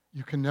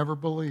 You can never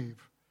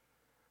believe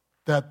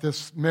that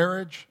this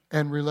marriage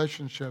and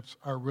relationships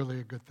are really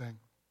a good thing.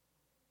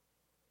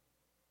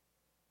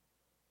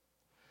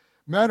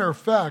 Matter of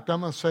fact,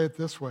 I'm going to say it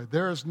this way.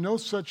 There is no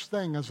such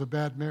thing as a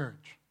bad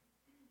marriage.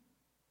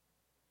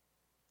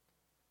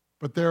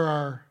 But there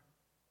are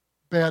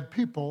bad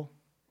people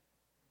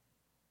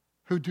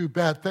who do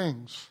bad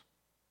things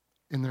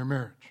in their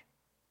marriage.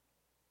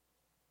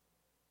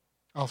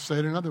 I'll say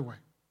it another way.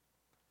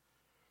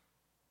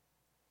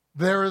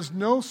 There is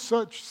no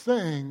such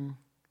thing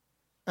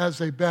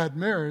as a bad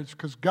marriage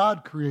because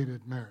God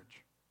created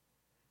marriage.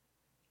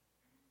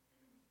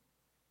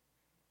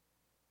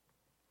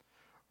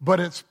 But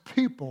it's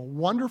people,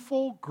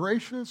 wonderful,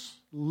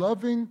 gracious,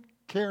 loving,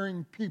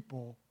 caring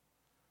people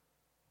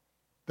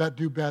that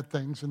do bad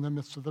things in the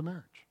midst of the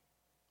marriage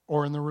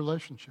or in the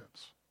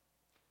relationships.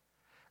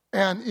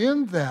 And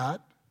in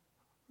that,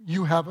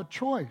 you have a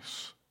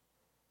choice.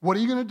 What are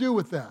you going to do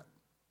with that?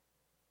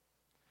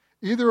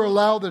 Either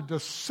allow the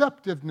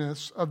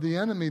deceptiveness of the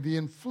enemy, the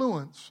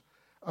influence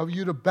of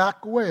you to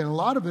back away. And a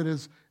lot of it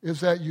is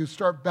that you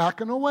start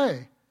backing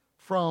away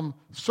from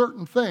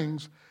certain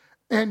things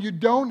and you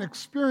don't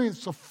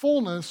experience the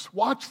fullness,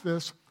 watch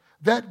this,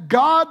 that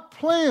God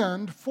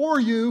planned for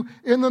you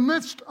in the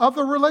midst of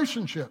the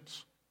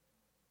relationships.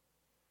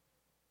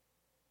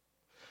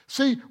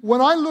 See,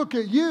 when I look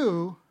at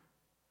you,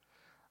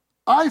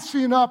 I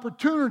see an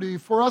opportunity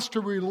for us to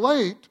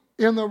relate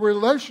in the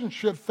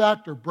relationship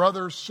factor,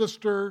 brother,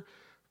 sister,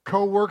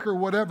 co-worker,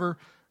 whatever,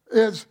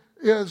 is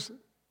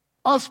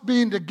us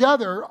being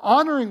together,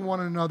 honoring one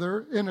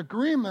another, in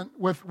agreement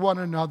with one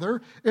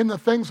another in the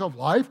things of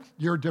life.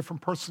 You're a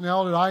different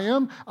personality than I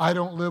am. I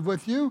don't live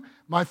with you.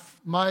 My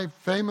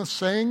famous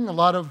saying, a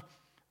lot of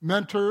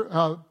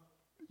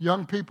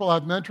young people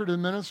I've mentored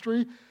in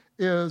ministry,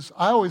 is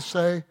I always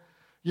say,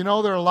 there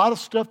are a lot of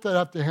stuff that I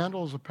have to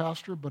handle as a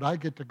pastor, but I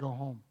get to go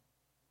home.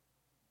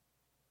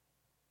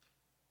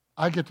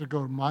 I get to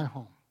go to my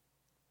home,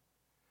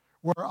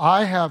 where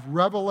I have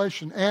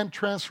revelation and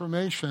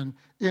transformation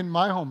in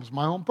my home. Is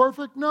my home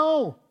perfect?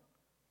 No.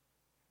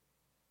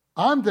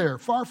 I'm there,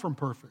 far from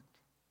perfect.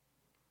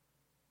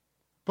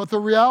 But the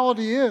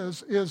reality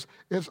is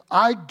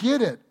I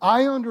get it.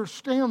 I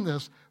understand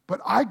this,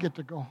 but I get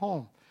to go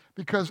home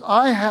because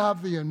I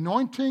have the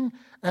anointing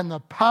and the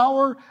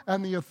power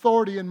and the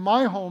authority in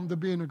my home to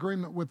be in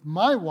agreement with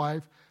my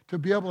wife to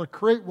be able to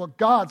create what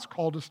God's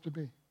called us to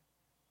be.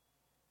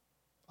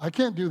 I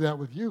can't do that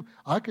with you.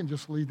 I can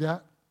just lead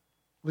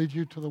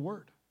you to the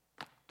Word,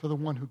 to the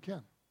one who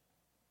can.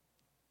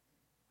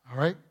 All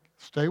right?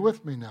 Stay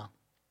with me now.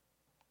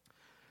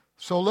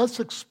 So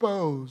let's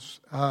expose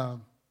the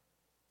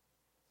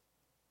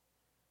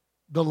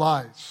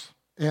lies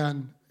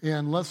and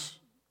let's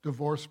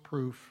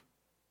divorce-proof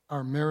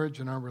our marriage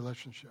and our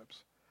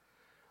relationships.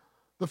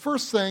 The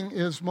first thing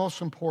is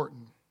most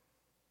important.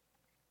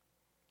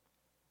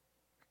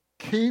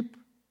 Keep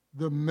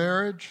the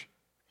marriage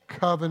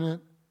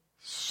covenant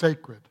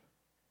sacred.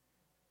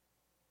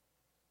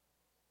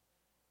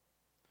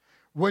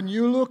 When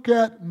you look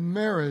at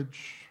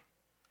marriage,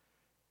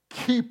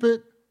 keep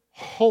it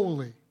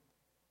holy.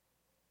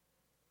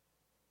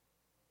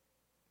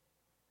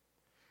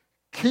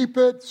 Keep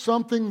it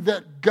something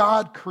that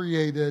God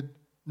created,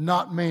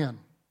 not man.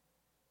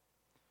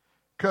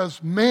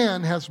 Because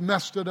man has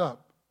messed it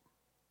up.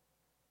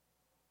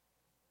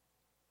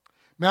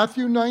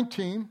 Matthew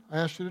 19, I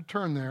asked you to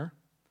turn there,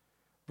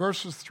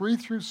 verses 3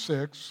 through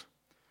 6.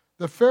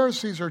 The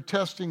Pharisees are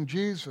testing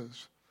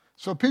Jesus.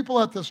 So people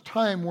at this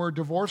time were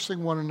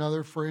divorcing one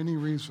another for any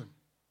reason.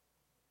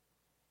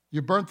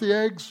 You burnt the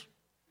eggs,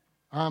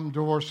 I'm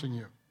divorcing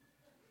you.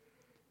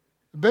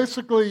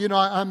 Basically,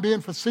 I'm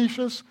being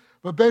facetious,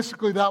 but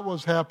basically that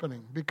was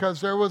happening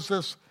because there was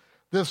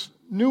this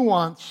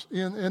nuance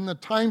in the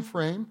time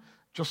frame,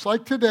 just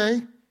like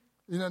today.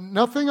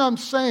 Nothing I'm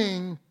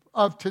saying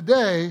of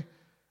today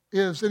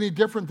is any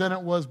different than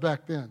it was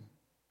back then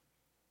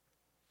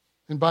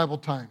in Bible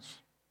times.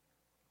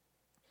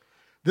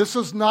 This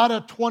is not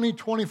a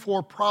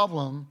 2024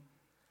 problem.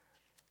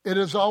 It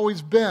has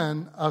always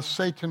been a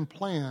Satan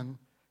plan.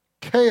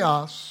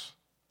 Chaos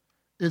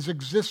is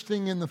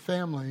existing in the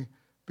family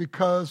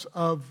because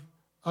of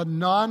a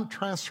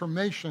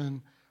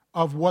non-transformation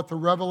of what the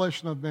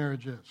revelation of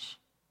marriage is.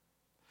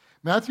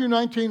 Matthew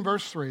 19,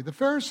 verse 3. The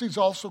Pharisees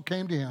also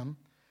came to him,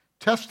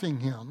 testing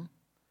him,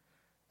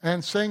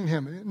 and saying to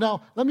him.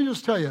 Now, let me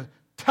just tell you,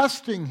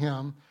 testing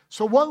him.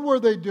 So what were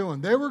they doing?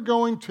 They were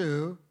going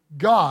to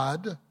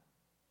God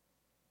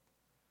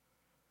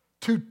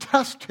to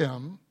test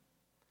him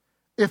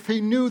if he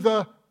knew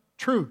the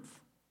truth.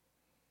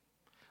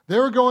 They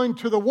were going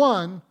to the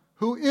one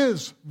who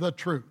is the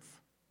truth.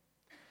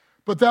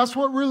 But that's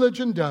what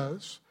religion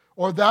does,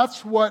 or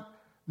that's what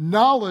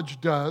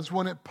knowledge does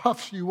when it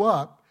puffs you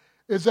up,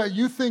 is that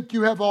you think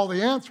you have all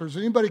the answers.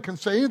 Anybody can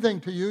say anything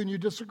to you and you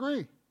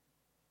disagree.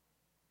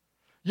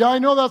 Yeah, I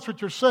know that's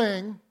what you're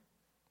saying,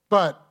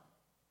 but,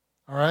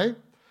 all right?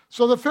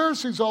 So the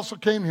Pharisees also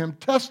came to him,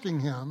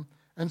 testing him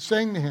and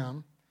saying to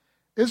him,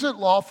 is it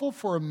lawful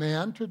for a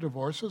man to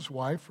divorce his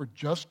wife for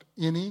just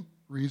any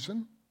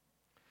reason?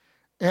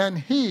 And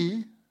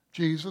he,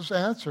 Jesus,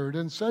 answered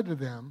and said to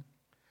them,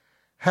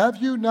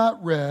 have you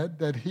not read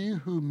that he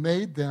who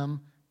made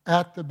them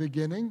at the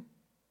beginning?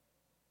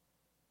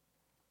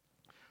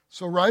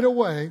 So right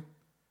away,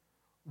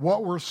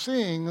 what we're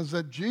seeing is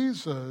that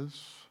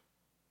Jesus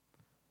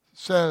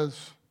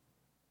says,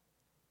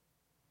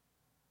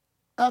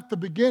 at the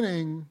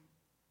beginning,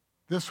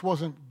 this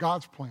wasn't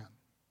God's plan.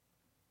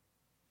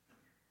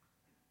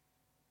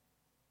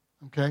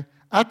 Okay?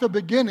 At the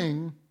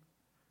beginning,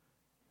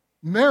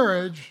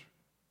 marriage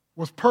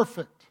was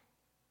perfect.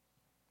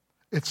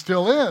 It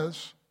still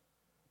is,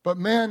 but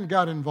man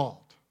got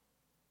involved.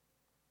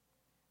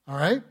 All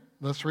right?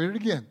 Let's read it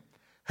again.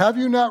 Have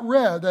you not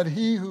read that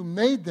he who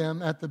made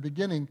them at the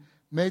beginning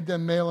made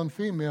them male and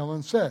female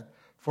and said,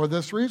 for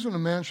this reason a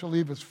man shall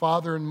leave his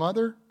father and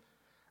mother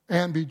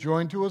and be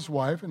joined to his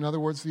wife, in other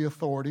words, the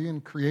authority,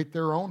 and create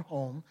their own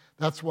home.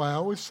 That's why I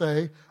always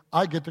say,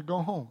 I get to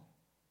go home.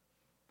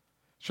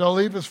 Shall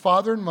leave his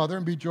father and mother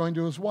and be joined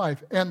to his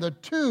wife, and the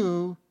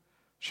two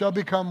shall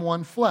become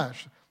one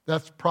flesh.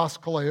 That's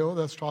proskaleo,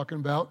 that's talking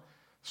about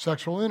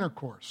sexual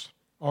intercourse,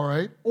 all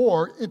right,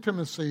 or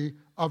intimacy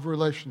of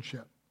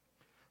relationship.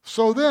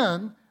 So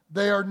then,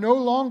 they are no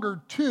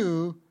longer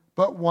two,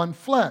 but one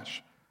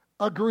flesh.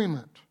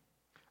 Agreement.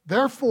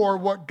 Therefore,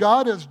 what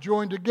God has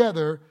joined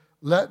together,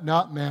 let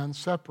not man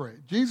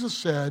separate. Jesus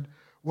said,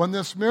 when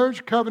this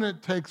marriage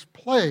covenant takes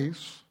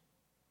place,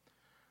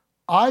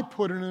 I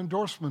put an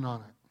endorsement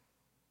on it.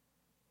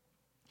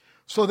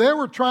 So they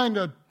were trying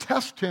to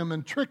test him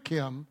and trick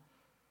him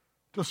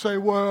to say,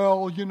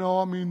 well,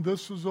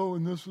 this is,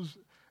 and this is,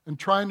 and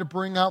trying to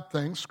bring out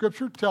things.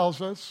 Scripture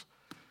tells us,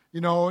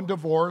 in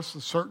divorce,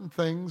 certain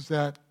things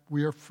that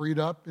we are freed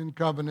up in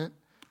covenant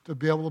to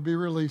be able to be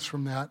released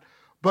from that.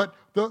 But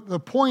the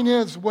point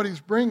is, what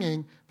he's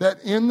bringing,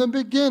 that in the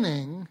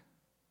beginning,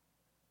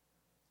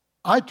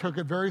 I took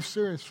it very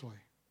seriously.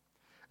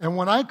 And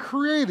when I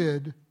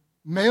created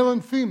male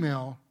and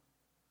female,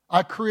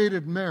 I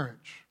created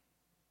marriage.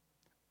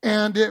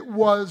 And it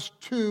was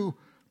to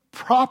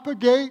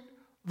propagate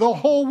the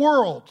whole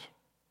world.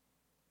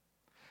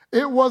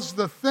 It was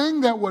the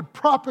thing that would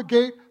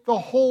propagate the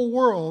whole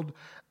world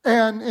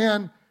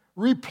and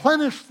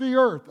replenish the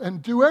earth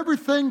and do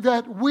everything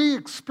that we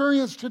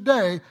experience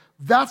today.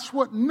 That's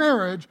what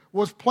marriage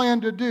was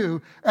planned to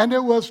do. And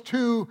it was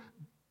to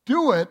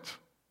do it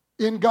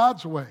in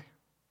God's way.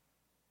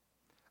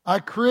 I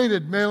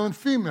created male and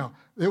female.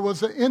 It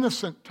was an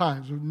innocent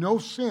times with no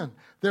sin.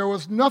 There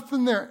was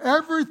nothing there.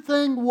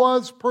 Everything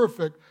was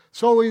perfect.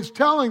 So he's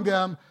telling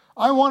them,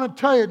 I want to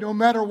tell you, no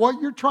matter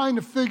what you're trying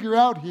to figure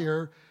out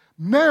here,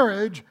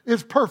 marriage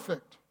is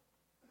perfect.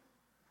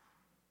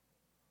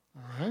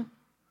 All right?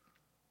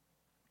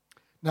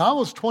 Now, I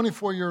was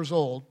 24 years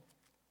old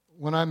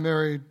when I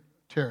married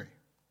Terry.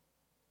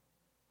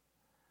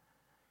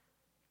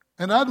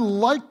 And I'd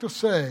like to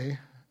say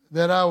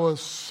that I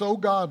was so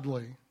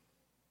godly,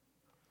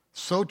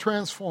 so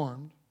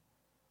transformed,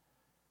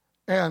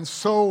 and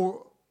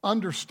so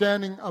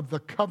understanding of the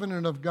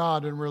covenant of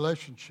God and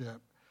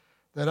relationship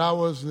that I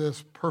was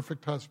this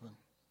perfect husband.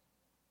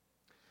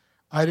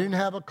 I didn't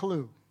have a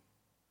clue.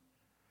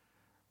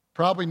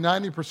 Probably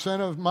 90%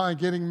 of my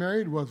getting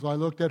married was I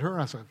looked at her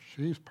and I said,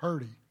 she's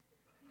pretty.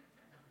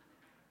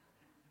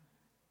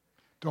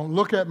 Don't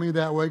look at me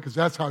that way because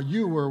that's how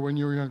you were when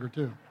you were younger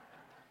too.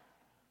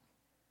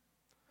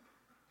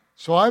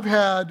 So I've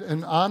had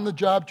an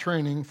on-the-job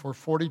training for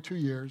 42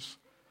 years.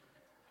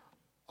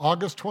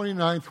 August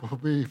 29th will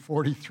be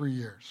 43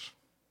 years.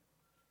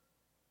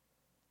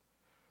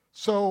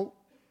 So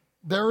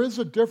there is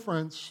a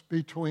difference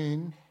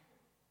between,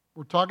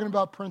 we're talking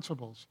about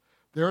principles,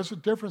 there is a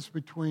difference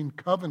between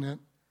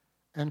covenant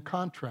and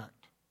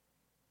contract.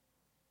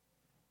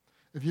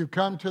 If you've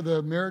come to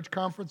the marriage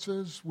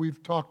conferences,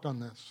 we've talked on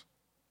this.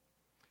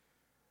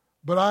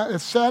 But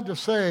it's sad to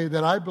say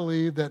that I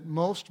believe that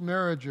most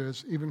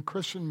marriages, even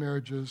Christian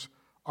marriages,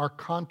 are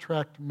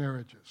contract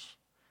marriages.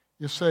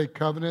 You say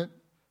covenant,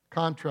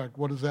 contract,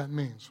 what does that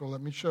mean? So let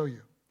me show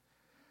you.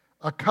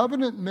 A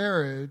covenant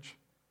marriage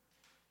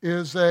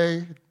is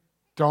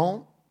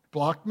don't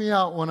block me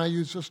out when I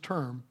use this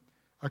term,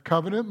 a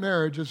covenant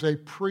marriage is a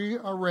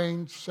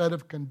prearranged set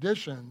of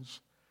conditions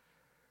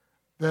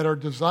that are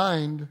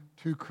designed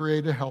to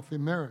create a healthy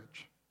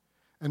marriage.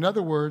 In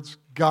other words,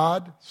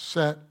 God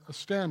set a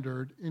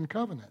standard in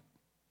covenant.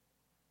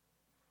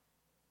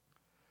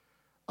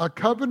 A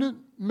covenant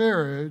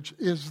marriage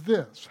is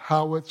this,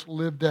 how it's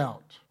lived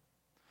out.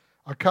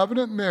 A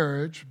covenant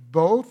marriage,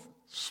 both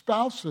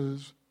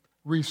spouses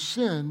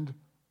rescind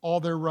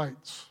all their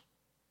rights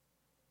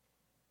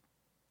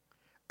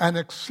and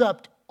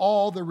accept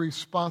all the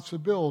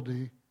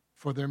responsibility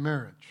for their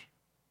marriage.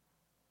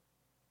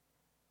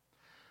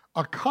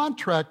 A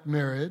contract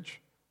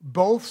marriage,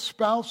 both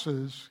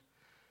spouses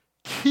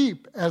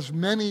keep as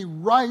many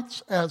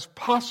rights as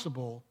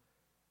possible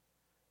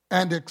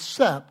and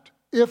accept,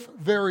 if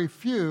very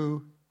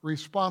few,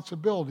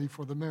 responsibility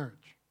for the marriage.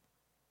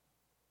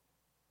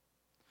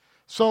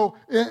 So,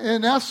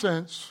 in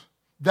essence,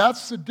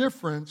 that's the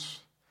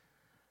difference.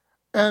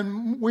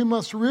 And we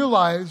must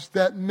realize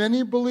that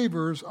many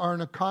believers are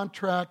in a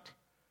contract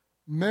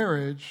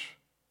marriage,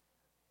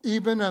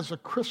 even as a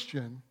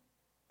Christian.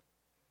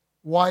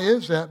 Why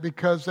is that?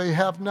 Because they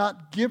have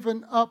not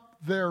given up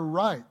their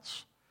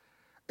rights.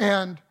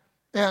 And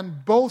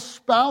both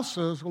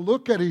spouses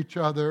look at each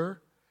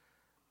other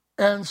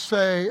and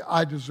say,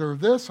 I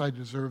deserve this, I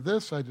deserve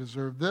this, I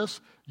deserve this,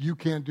 you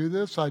can't do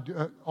this, I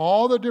do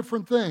all the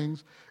different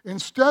things,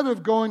 instead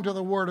of going to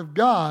the Word of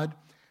God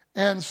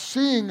and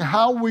seeing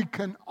how we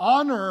can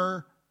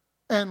honor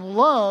and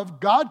love,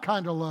 God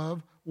kind of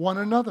love, one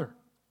another.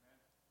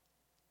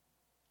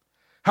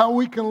 How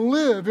we can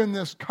live in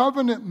this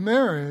covenant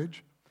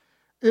marriage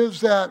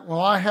is that,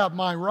 well, I have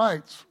my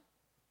rights.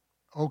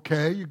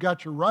 Okay, you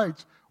got your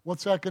rights.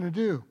 What's that going to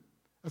do?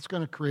 That's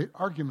going to create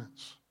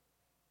arguments.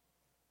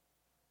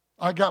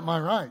 I got my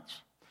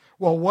rights.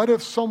 Well, what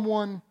if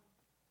someone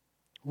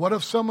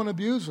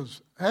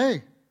abuses?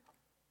 Hey,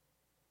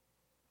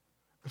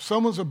 if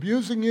someone's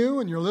abusing you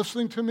and you're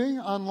listening to me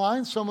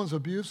online, someone's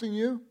abusing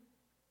you,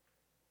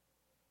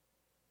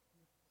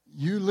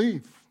 you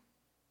leave.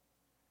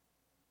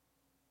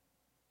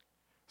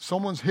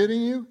 Someone's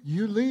hitting you,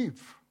 you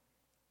leave.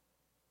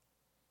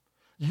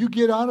 You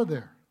get out of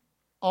there.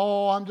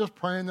 Oh, I'm just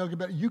praying they'll get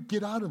better. You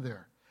get out of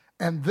there.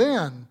 And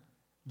then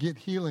get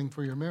healing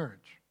for your marriage.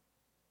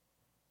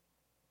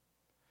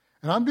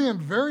 And I'm being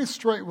very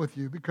straight with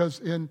you because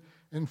in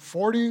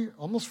 40,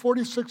 almost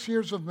 46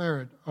 years of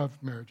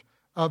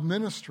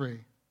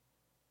ministry,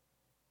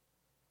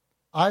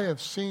 I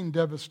have seen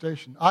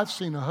devastation. I've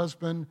seen a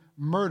husband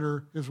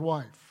murder his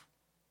wife.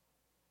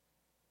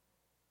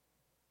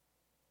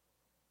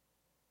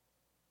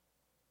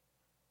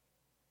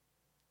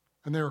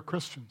 And they were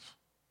Christians.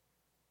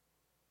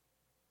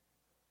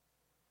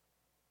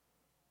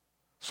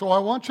 So I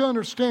want you to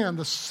understand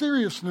the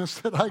seriousness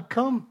that I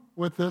come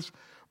with this.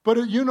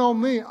 But you know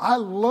me, I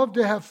love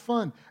to have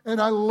fun.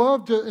 And I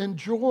love to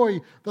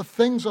enjoy the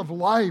things of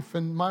life.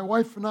 And my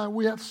wife and I,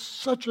 we have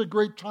such a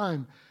great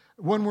time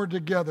when we're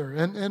together.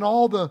 And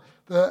all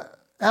the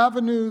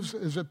avenues,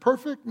 is it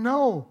perfect?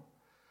 No.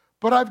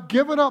 But I've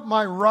given up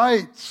my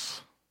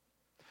rights.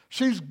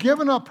 She's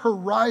given up her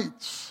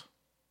rights.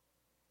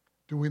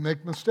 Do we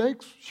make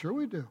mistakes? Sure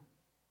we do.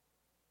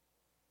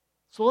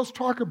 So let's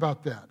talk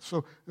about that.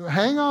 So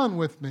hang on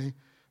with me,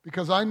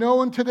 because I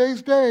know in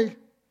today's day,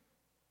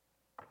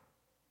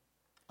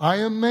 I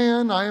am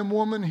man, I am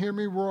woman, hear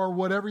me roar,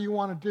 whatever you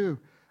want to do.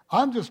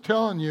 I'm just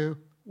telling you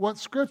what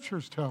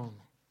Scripture's telling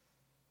me.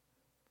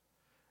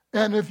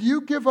 And if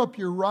you give up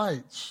your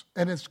rights,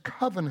 and it's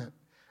covenant,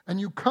 and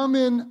you come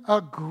in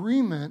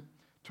agreement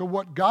to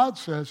what God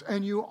says,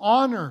 and you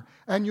honor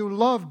and you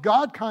love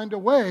God kind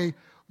of way,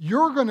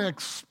 you're going to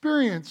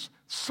experience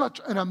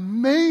such an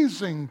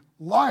amazing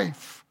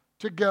life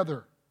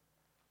together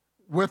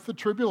with the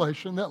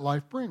tribulation that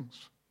life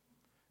brings.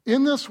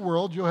 In this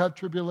world, you'll have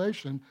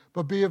tribulation,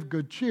 but be of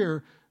good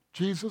cheer.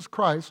 Jesus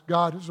Christ,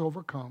 God, has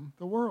overcome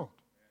the world.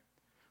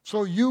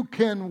 So you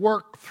can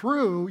work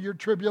through your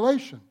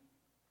tribulation.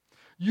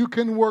 You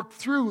can work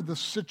through the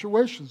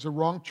situations, the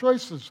wrong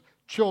choices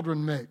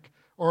children make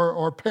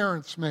or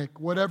parents make,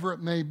 whatever it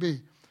may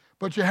be.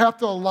 But you have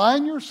to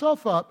align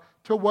yourself up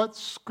to what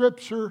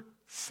Scripture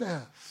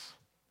says.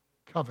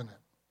 Covenant.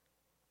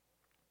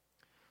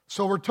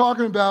 So we're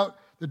talking about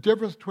the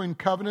difference between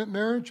covenant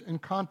marriage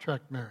and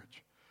contract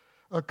marriage.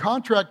 A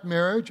contract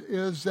marriage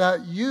is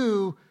that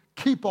you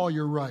keep all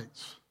your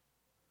rights.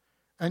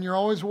 And you're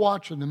always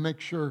watching to make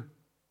sure.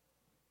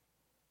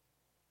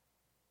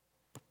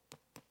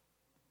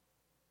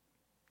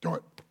 Do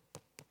it.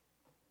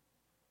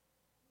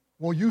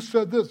 Well, you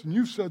said this, and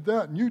you said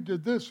that, and you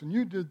did this, and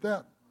you did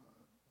that.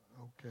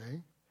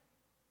 Okay.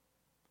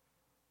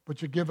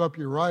 But you give up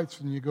your rights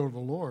and you go to the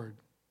Lord.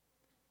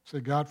 Say,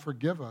 God,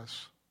 forgive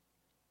us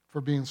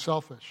for being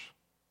selfish.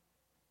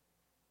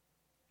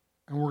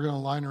 And we're going to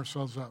line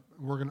ourselves up.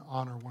 And we're going to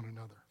honor one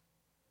another.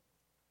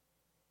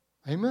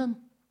 Amen?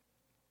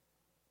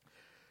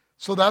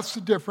 So that's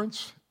the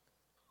difference.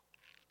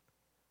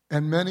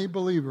 And many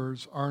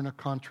believers are in a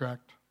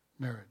contract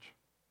marriage.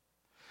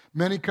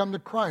 Many come to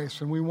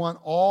Christ, and we want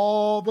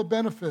all the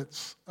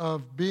benefits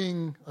of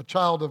being a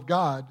child of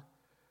God,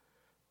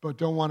 but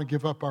don't want to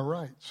give up our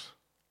rights.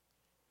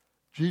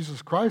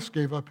 Jesus Christ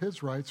gave up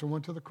his rights and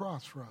went to the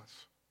cross for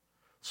us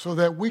so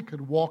that we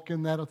could walk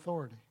in that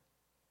authority.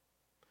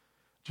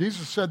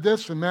 Jesus said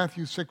this in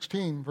Matthew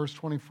 16, verse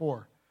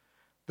 24.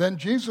 Then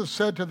Jesus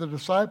said to the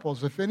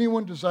disciples, if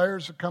anyone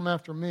desires to come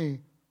after me,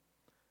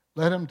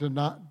 let him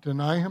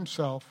deny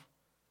himself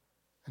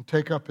and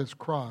take up his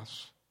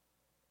cross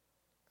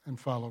and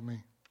follow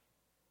me.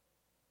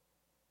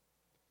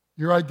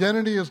 Your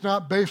identity is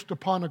not based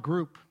upon a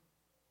group.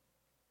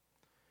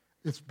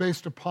 It's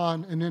based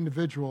upon an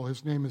individual.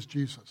 His name is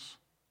Jesus.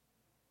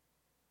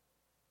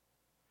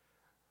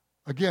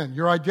 Again,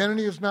 your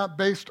identity is not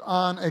based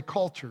on a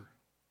culture.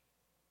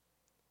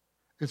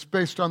 It's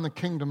based on the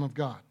kingdom of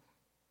God.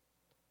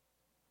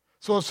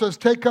 So it says,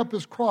 take up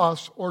his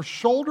cross or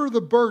shoulder the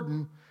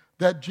burden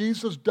that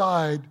Jesus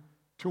died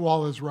to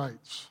all his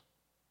rights.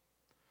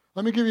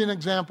 Let me give you an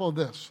example of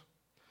this.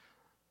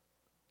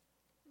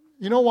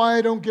 You know why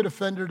I don't get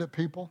offended at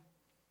people?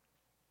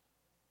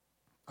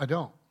 I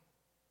don't.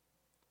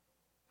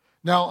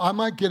 Now, I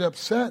might get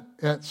upset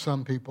at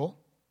some people,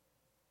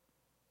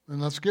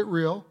 and let's get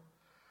real.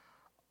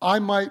 I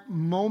might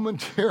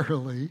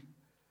momentarily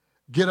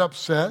get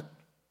upset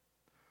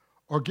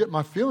or get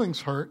my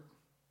feelings hurt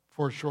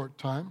for a short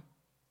time,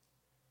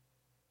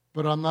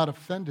 but I'm not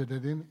offended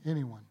at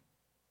anyone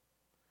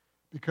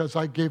because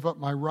I gave up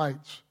my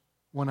rights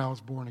when I was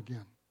born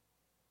again.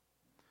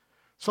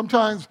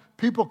 Sometimes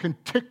people can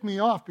tick me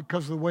off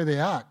because of the way they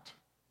act,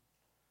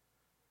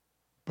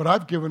 but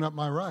I've given up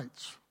my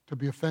rights to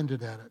be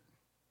offended at it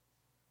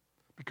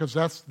because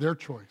that's their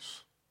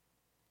choice.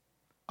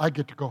 I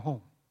get to go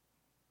home.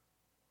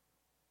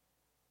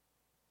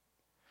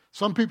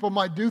 Some people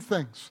might do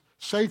things,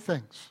 say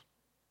things,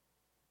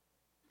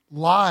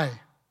 lie,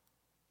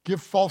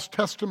 give false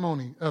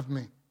testimony of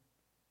me,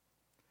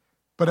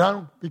 but I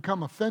don't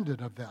become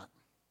offended of that.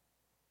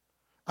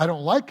 I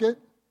don't like it.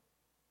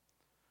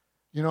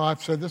 You know,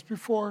 I've said this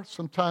before.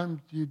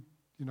 Sometimes you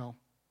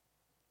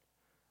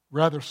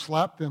rather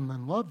slap them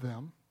than love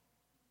them,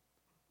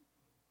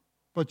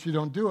 but you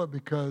don't do it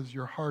because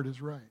your heart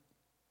is right.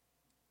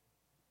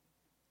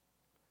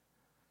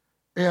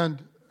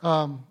 And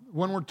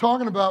when we're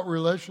talking about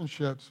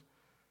relationships,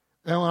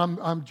 and when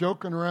I'm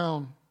joking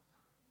around,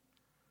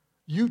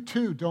 you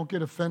too don't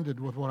get offended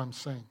with what I'm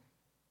saying.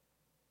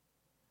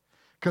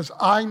 Because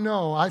I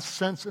know, I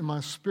sense in my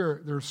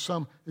spirit there's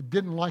some that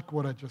didn't like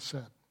what I just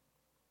said.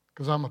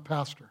 Because I'm a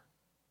pastor.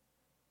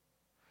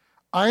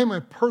 I am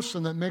a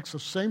person that makes the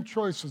same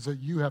choices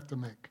that you have to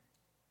make,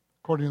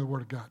 according to the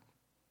Word of God.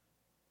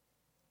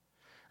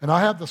 And I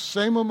have the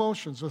same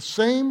emotions, the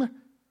same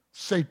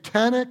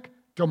satanic,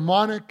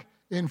 demonic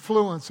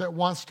influence that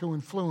wants to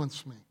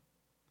influence me.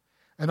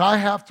 And I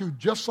have to,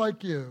 just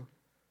like you,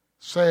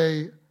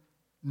 say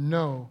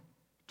no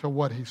to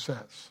what he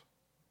says.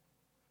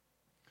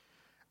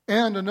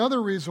 And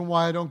another reason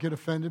why I don't get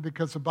offended,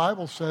 because the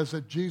Bible says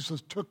that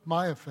Jesus took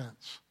my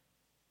offense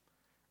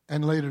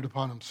and laid it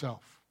upon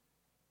himself.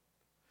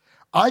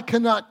 I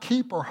cannot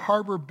keep or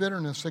harbor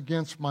bitterness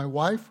against my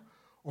wife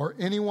or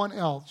anyone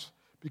else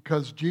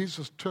because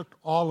Jesus took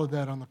all of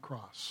that on the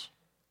cross.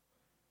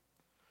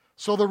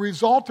 So the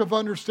result of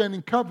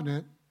understanding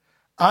covenant,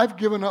 I've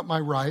given up my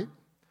right.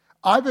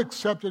 I've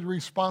accepted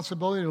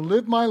responsibility to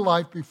live my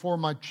life before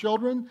my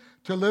children,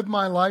 to live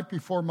my life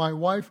before my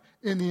wife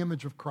in the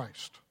image of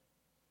Christ.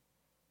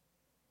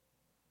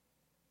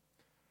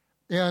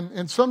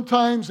 And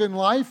sometimes in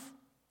life,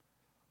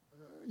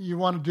 you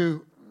want to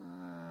do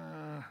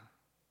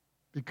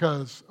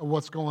because of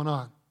what's going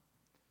on,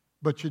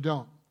 but you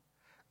don't.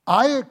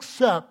 I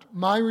accept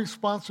my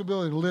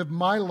responsibility to live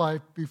my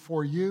life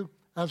before you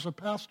as a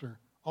pastor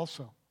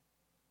also.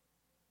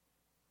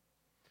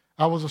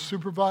 I was a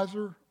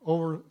supervisor,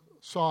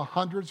 oversaw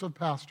hundreds of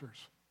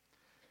pastors.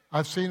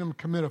 I've seen them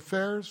commit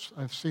affairs.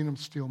 I've seen them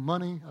steal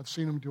money. I've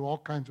seen them do all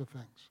kinds of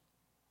things.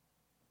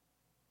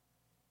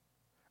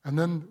 And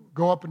then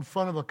go up in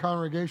front of a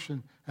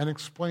congregation and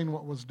explain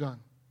what was done.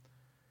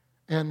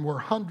 And where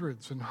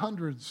hundreds and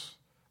hundreds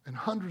and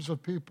hundreds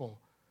of people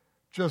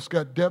just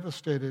got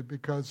devastated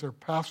because their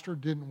pastor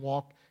didn't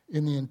walk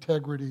in the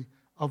integrity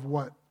of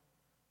what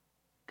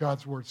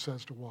God's Word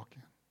says to walk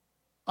in.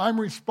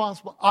 I'm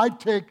responsible. I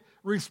take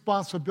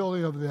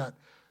responsibility of that.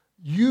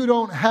 You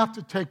don't have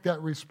to take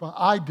that responsibility.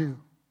 I do,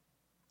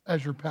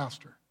 as your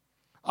pastor.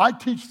 I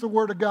teach the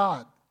Word of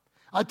God.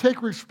 I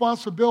take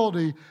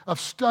responsibility of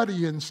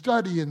study and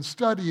study and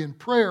study and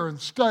prayer and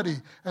study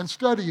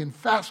and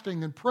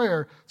fasting and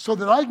prayer so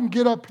that I can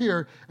get up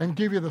here and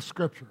give you the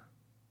Scripture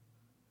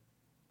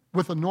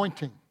with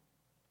anointing,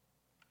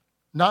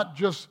 not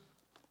just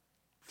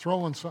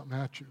throwing something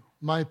at you,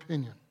 my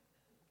opinion.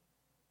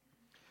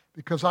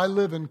 Because I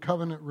live in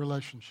covenant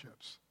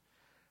relationships.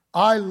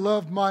 I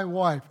love my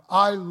wife.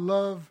 I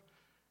love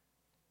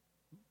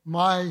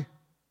my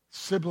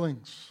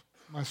siblings.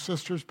 My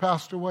sister's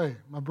passed away,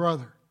 my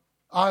brother.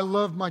 I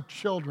love my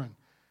children.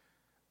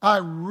 I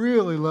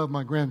really love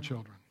my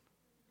grandchildren.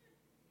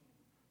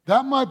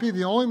 That might be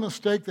the only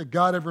mistake that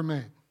God ever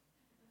made.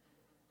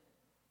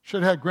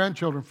 Should have had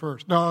grandchildren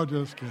first. No,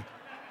 just kidding.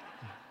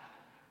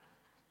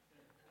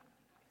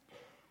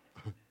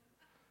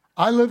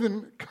 I live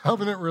in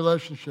covenant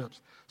relationships.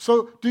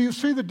 So do you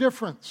see the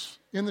difference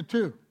in the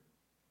two?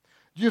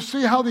 Do you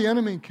see how the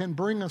enemy can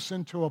bring us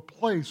into a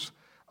place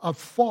of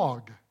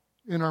fog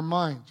in our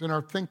minds, in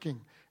our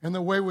thinking, in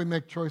the way we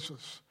make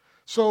choices?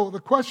 So the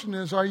question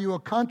is, are you a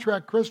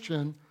contract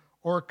Christian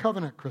or a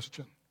covenant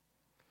Christian?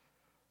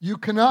 You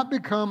cannot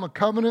become a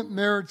covenant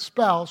married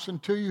spouse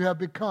until you have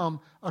become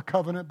a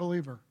covenant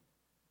believer.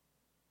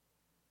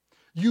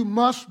 You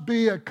must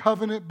be a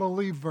covenant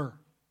believer,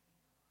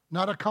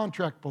 not a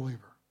contract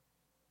believer.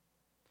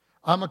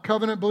 I'm a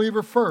covenant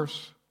believer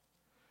first,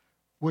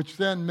 which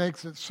then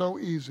makes it so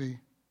easy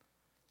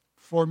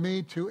for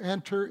me to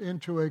enter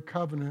into a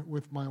covenant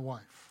with my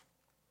wife.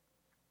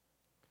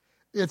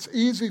 It's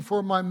easy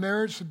for my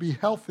marriage to be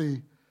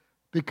healthy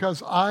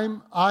because I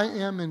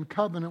am in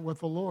covenant with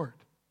the Lord.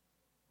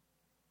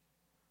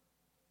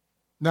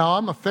 Now,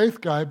 I'm a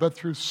faith guy, but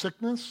through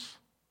sickness,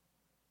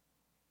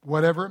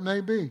 whatever it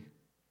may be,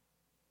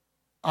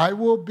 I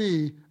will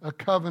be a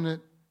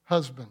covenant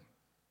husband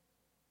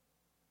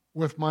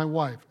with my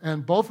wife.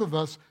 And both of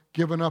us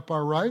giving up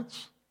our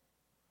rights.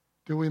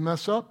 Do we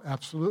mess up?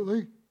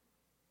 Absolutely.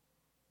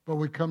 But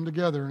we come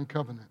together in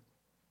covenant.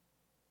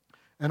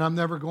 And I'm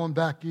never going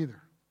back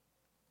either.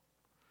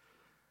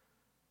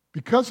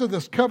 Because of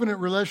this covenant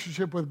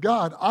relationship with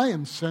God, I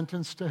am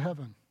sentenced to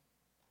heaven.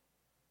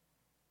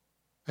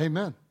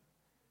 Amen.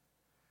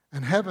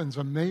 And heaven's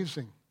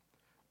amazing.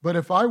 But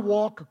if I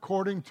walk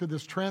according to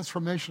this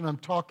transformation I'm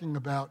talking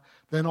about,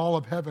 then all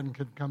of heaven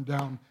can come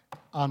down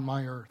on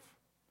my earth.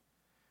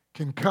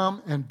 Can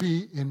come and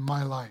be in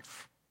my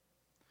life.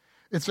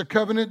 It's a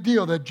covenant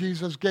deal that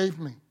Jesus gave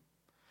me.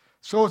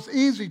 So it's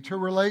easy to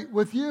relate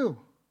with you.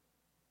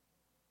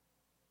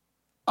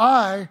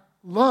 I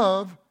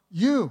love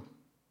you.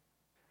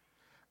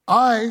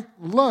 I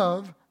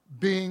love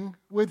being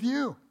with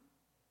you.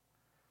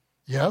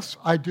 Yes,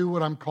 I do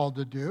what I'm called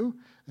to do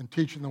in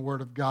teaching the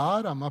Word of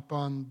God. I'm up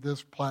on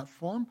this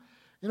platform.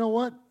 You know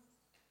what?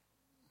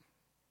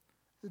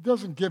 It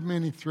doesn't give me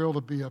any thrill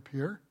to be up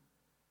here,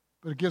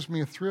 but it gives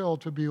me a thrill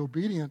to be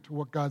obedient to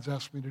what God's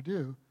asked me to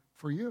do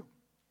for you.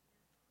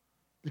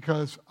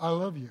 Because I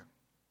love you.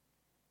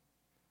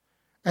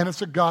 And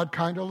it's a God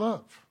kind of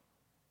love.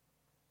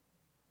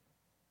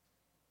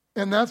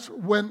 And that's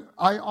when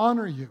I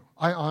honor you.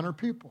 I honor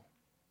people.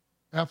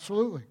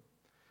 Absolutely.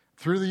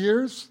 Through the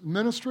years,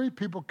 ministry,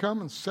 people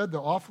come and said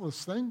the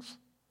awfulest things,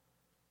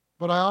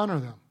 but I honor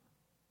them.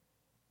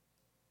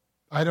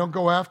 I don't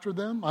go after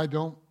them. I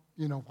don't,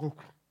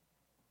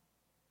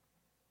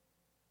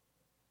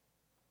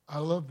 I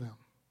love them.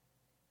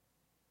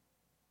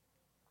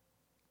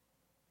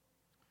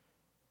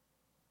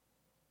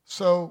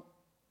 So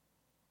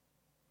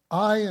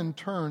I, in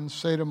turn,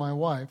 say to my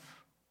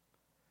wife,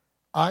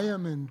 I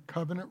am in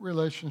covenant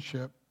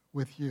relationship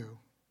with you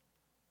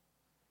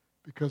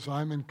because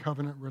I'm in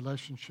covenant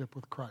relationship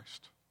with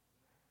Christ.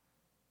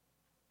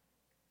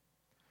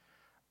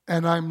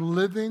 And I'm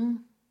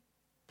living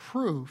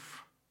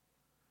proof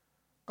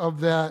of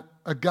that.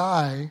 A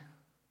guy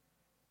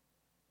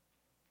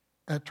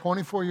at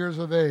 24 years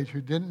of age who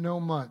didn't know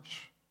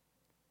much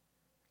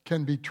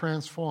can be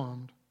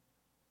transformed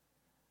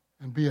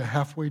and be a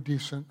halfway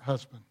decent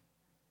husband.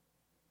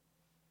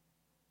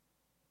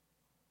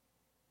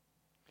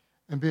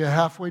 And be a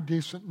halfway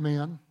decent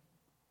man.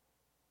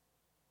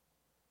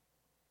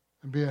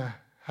 And be a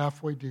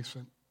halfway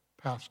decent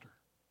pastor.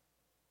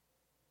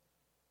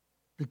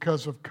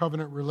 Because of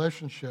covenant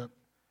relationship,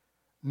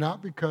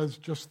 not because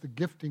just the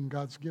gifting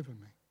God's given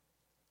me.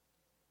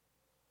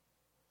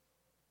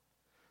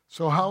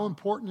 So how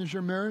important is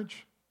your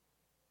marriage?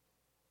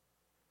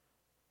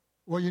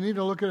 Well, you need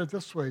to look at it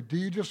this way. Do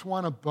you just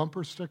want a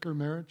bumper sticker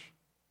marriage?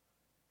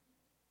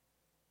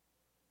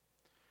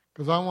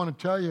 Because I want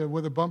to tell you,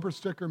 with a bumper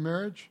sticker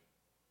marriage,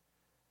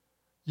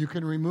 you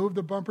can remove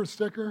the bumper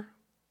sticker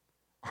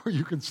or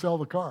you can sell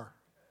the car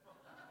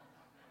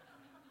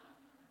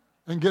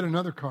and get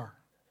another car.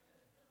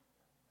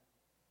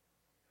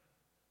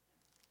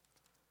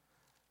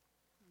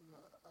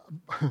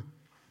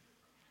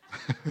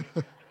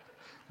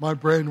 My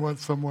brain went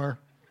somewhere.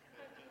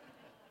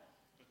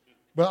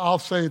 But I'll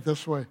say it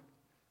this way.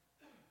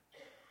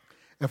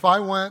 If I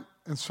went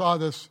and saw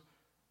this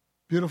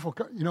beautiful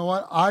car, you know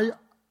what? I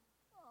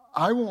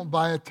won't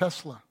buy a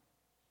Tesla.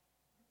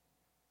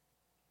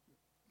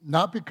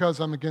 Not because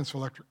I'm against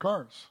electric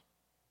cars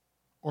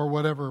or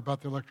whatever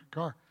about the electric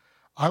car.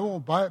 I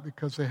won't buy it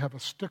because they have a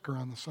sticker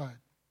on the side.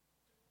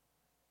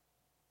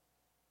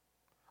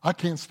 I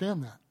can't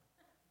stand that.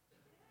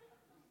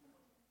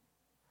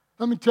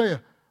 Let me tell you,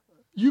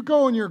 you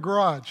go in your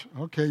garage.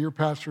 Okay, your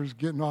pastor's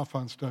getting off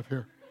on stuff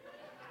here.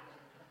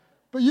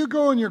 But you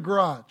go in your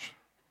garage,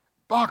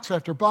 box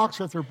after box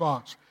after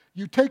box.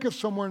 You take it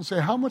somewhere and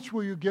say, how much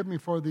will you give me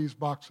for these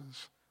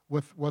boxes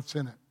with what's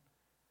in it?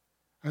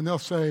 And they'll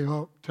say,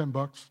 oh, $10.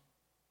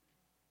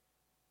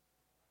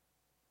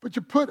 But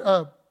you put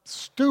a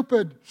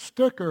stupid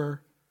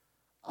sticker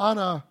on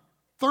a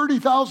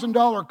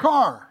 $30,000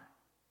 car.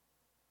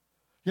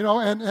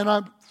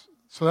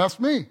 So that's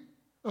me,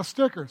 a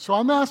sticker. So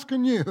I'm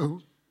asking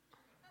you,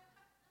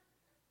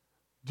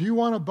 do you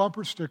want a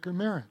bumper sticker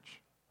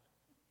marriage?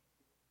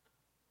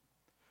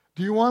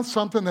 Do you want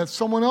something that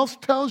someone else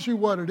tells you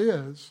what it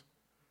is?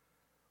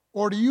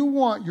 Or do you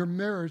want your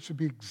marriage to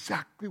be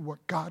exactly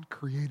what God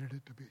created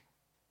it to be?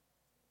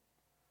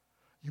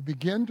 You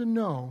begin to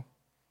know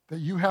that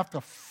you have to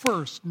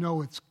first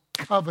know it's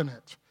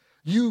covenant.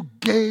 You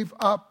gave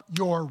up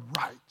your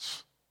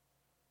rights.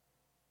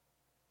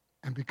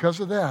 And because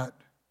of that,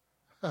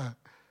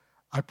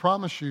 I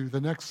promise you the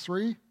next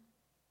 3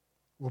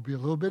 will be a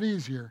little bit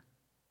easier.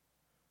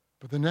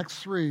 But the next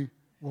 3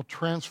 will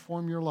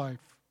transform your life.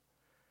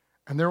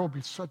 And there will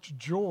be such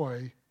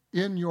joy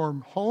in your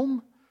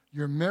home,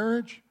 your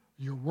marriage,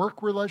 your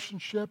work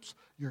relationships,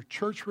 your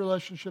church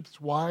relationships.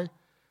 Why?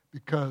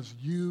 Because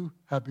you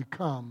have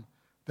become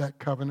that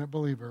covenant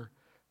believer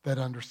that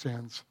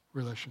understands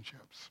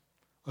relationships.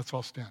 Let's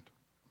all stand.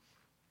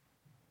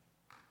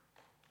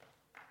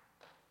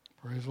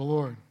 Praise the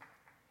Lord.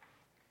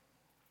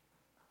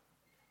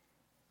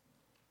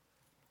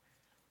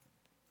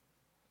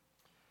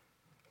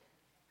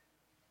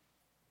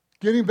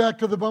 Getting back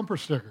to the bumper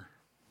sticker.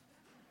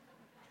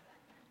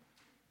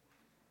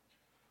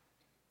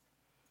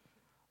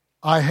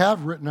 I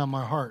have written on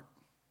my heart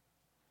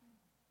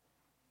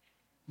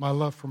my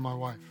love for my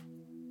wife.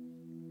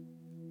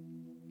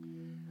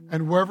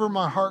 And wherever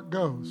my heart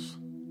goes,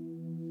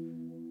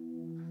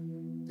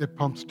 it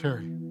pumps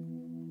Terry.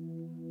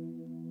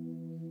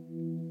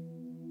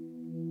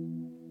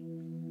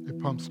 It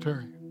pumps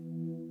Terry.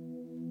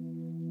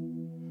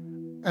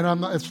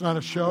 And it's not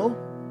a show.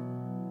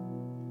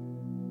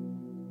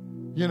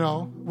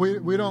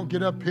 We don't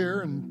get up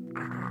here and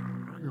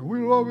we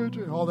love each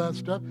other, all that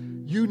stuff.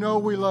 We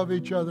love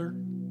each other.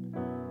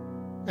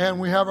 And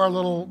we have our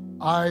little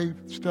eye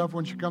stuff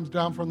when she comes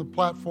down from the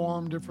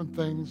platform, different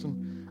things.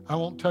 And I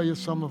won't tell you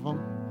some of them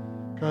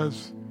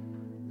because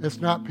it's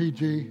not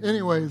PG.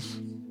 Anyways,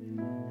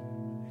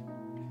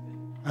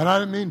 and I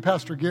didn't mean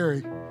Pastor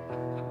Gary.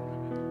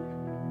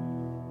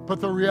 But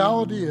the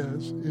reality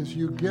is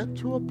you get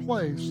to a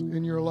place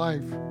in your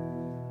life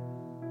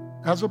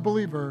as a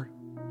believer,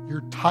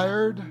 you're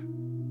tired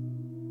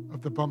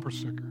of the bumper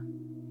sticker.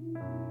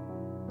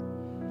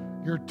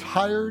 You're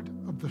tired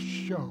of the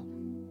show.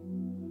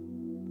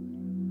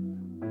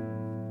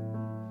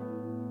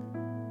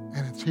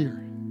 And it's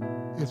here.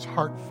 It's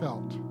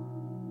heartfelt.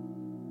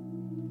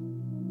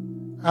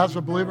 As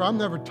a believer, I'm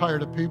never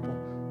tired of people,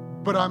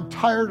 but I'm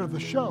tired of the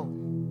show.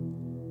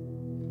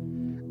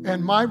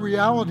 And my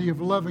reality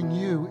of loving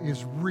you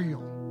is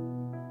real.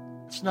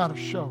 It's not a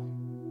show.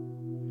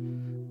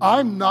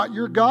 I'm not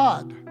your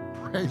God.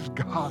 Praise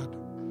God.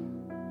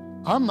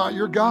 I'm not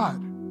your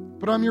God,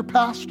 but I'm your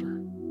pastor.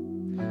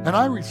 And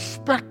I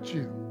respect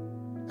you,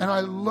 and I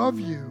love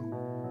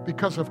you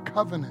because of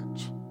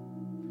covenant,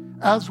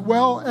 as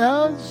well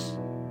as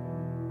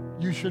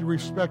you should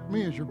respect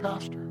me as your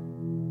pastor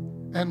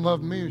and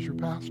love me as your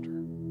pastor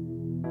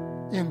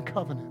in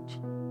covenant.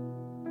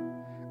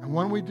 And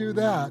when we do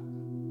that,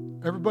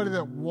 everybody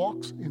that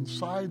walks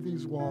inside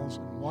these walls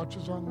and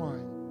watches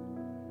online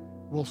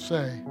will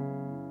say,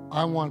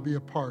 I want to be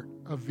a part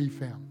of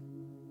VFAM,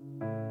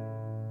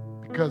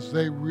 because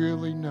they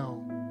really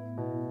know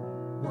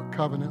what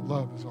covenant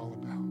love is all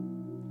about.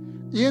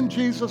 In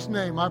Jesus'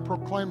 name, I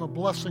proclaim a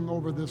blessing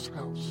over this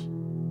house.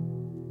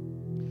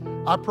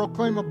 I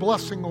proclaim a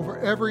blessing over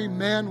every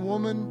man,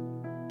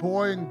 woman,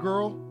 boy, and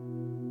girl,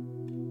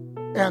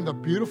 and the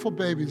beautiful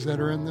babies that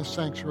are in this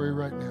sanctuary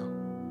right now.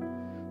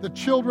 The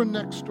children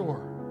next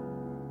door,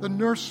 the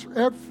nurse,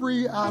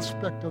 every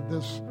aspect of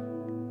this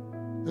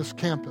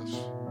campus.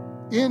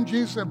 In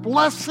Jesus' name,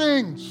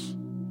 blessings.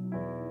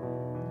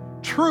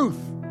 Truth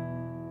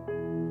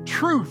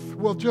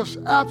will just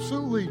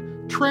absolutely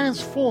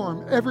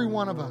transform every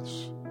one of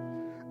us.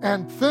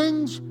 And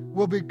things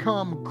will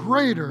become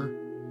greater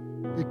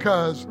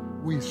because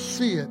we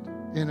see it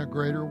in a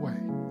greater way.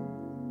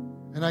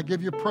 And I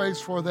give you praise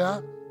for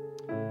that.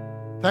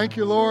 Thank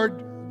you,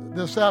 Lord,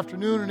 this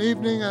afternoon and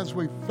evening as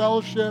we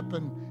fellowship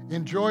and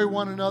enjoy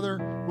one another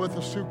with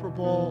the Super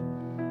Bowl.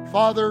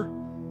 Father,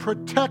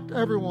 protect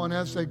everyone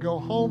as they go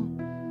home.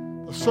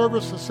 The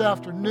service this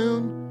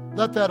afternoon,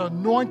 let that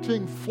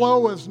anointing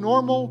flow as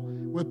normal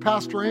with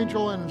Pastor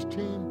Angel and his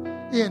team.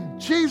 In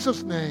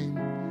Jesus' name,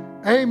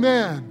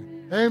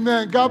 amen.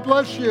 Amen. God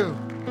bless you.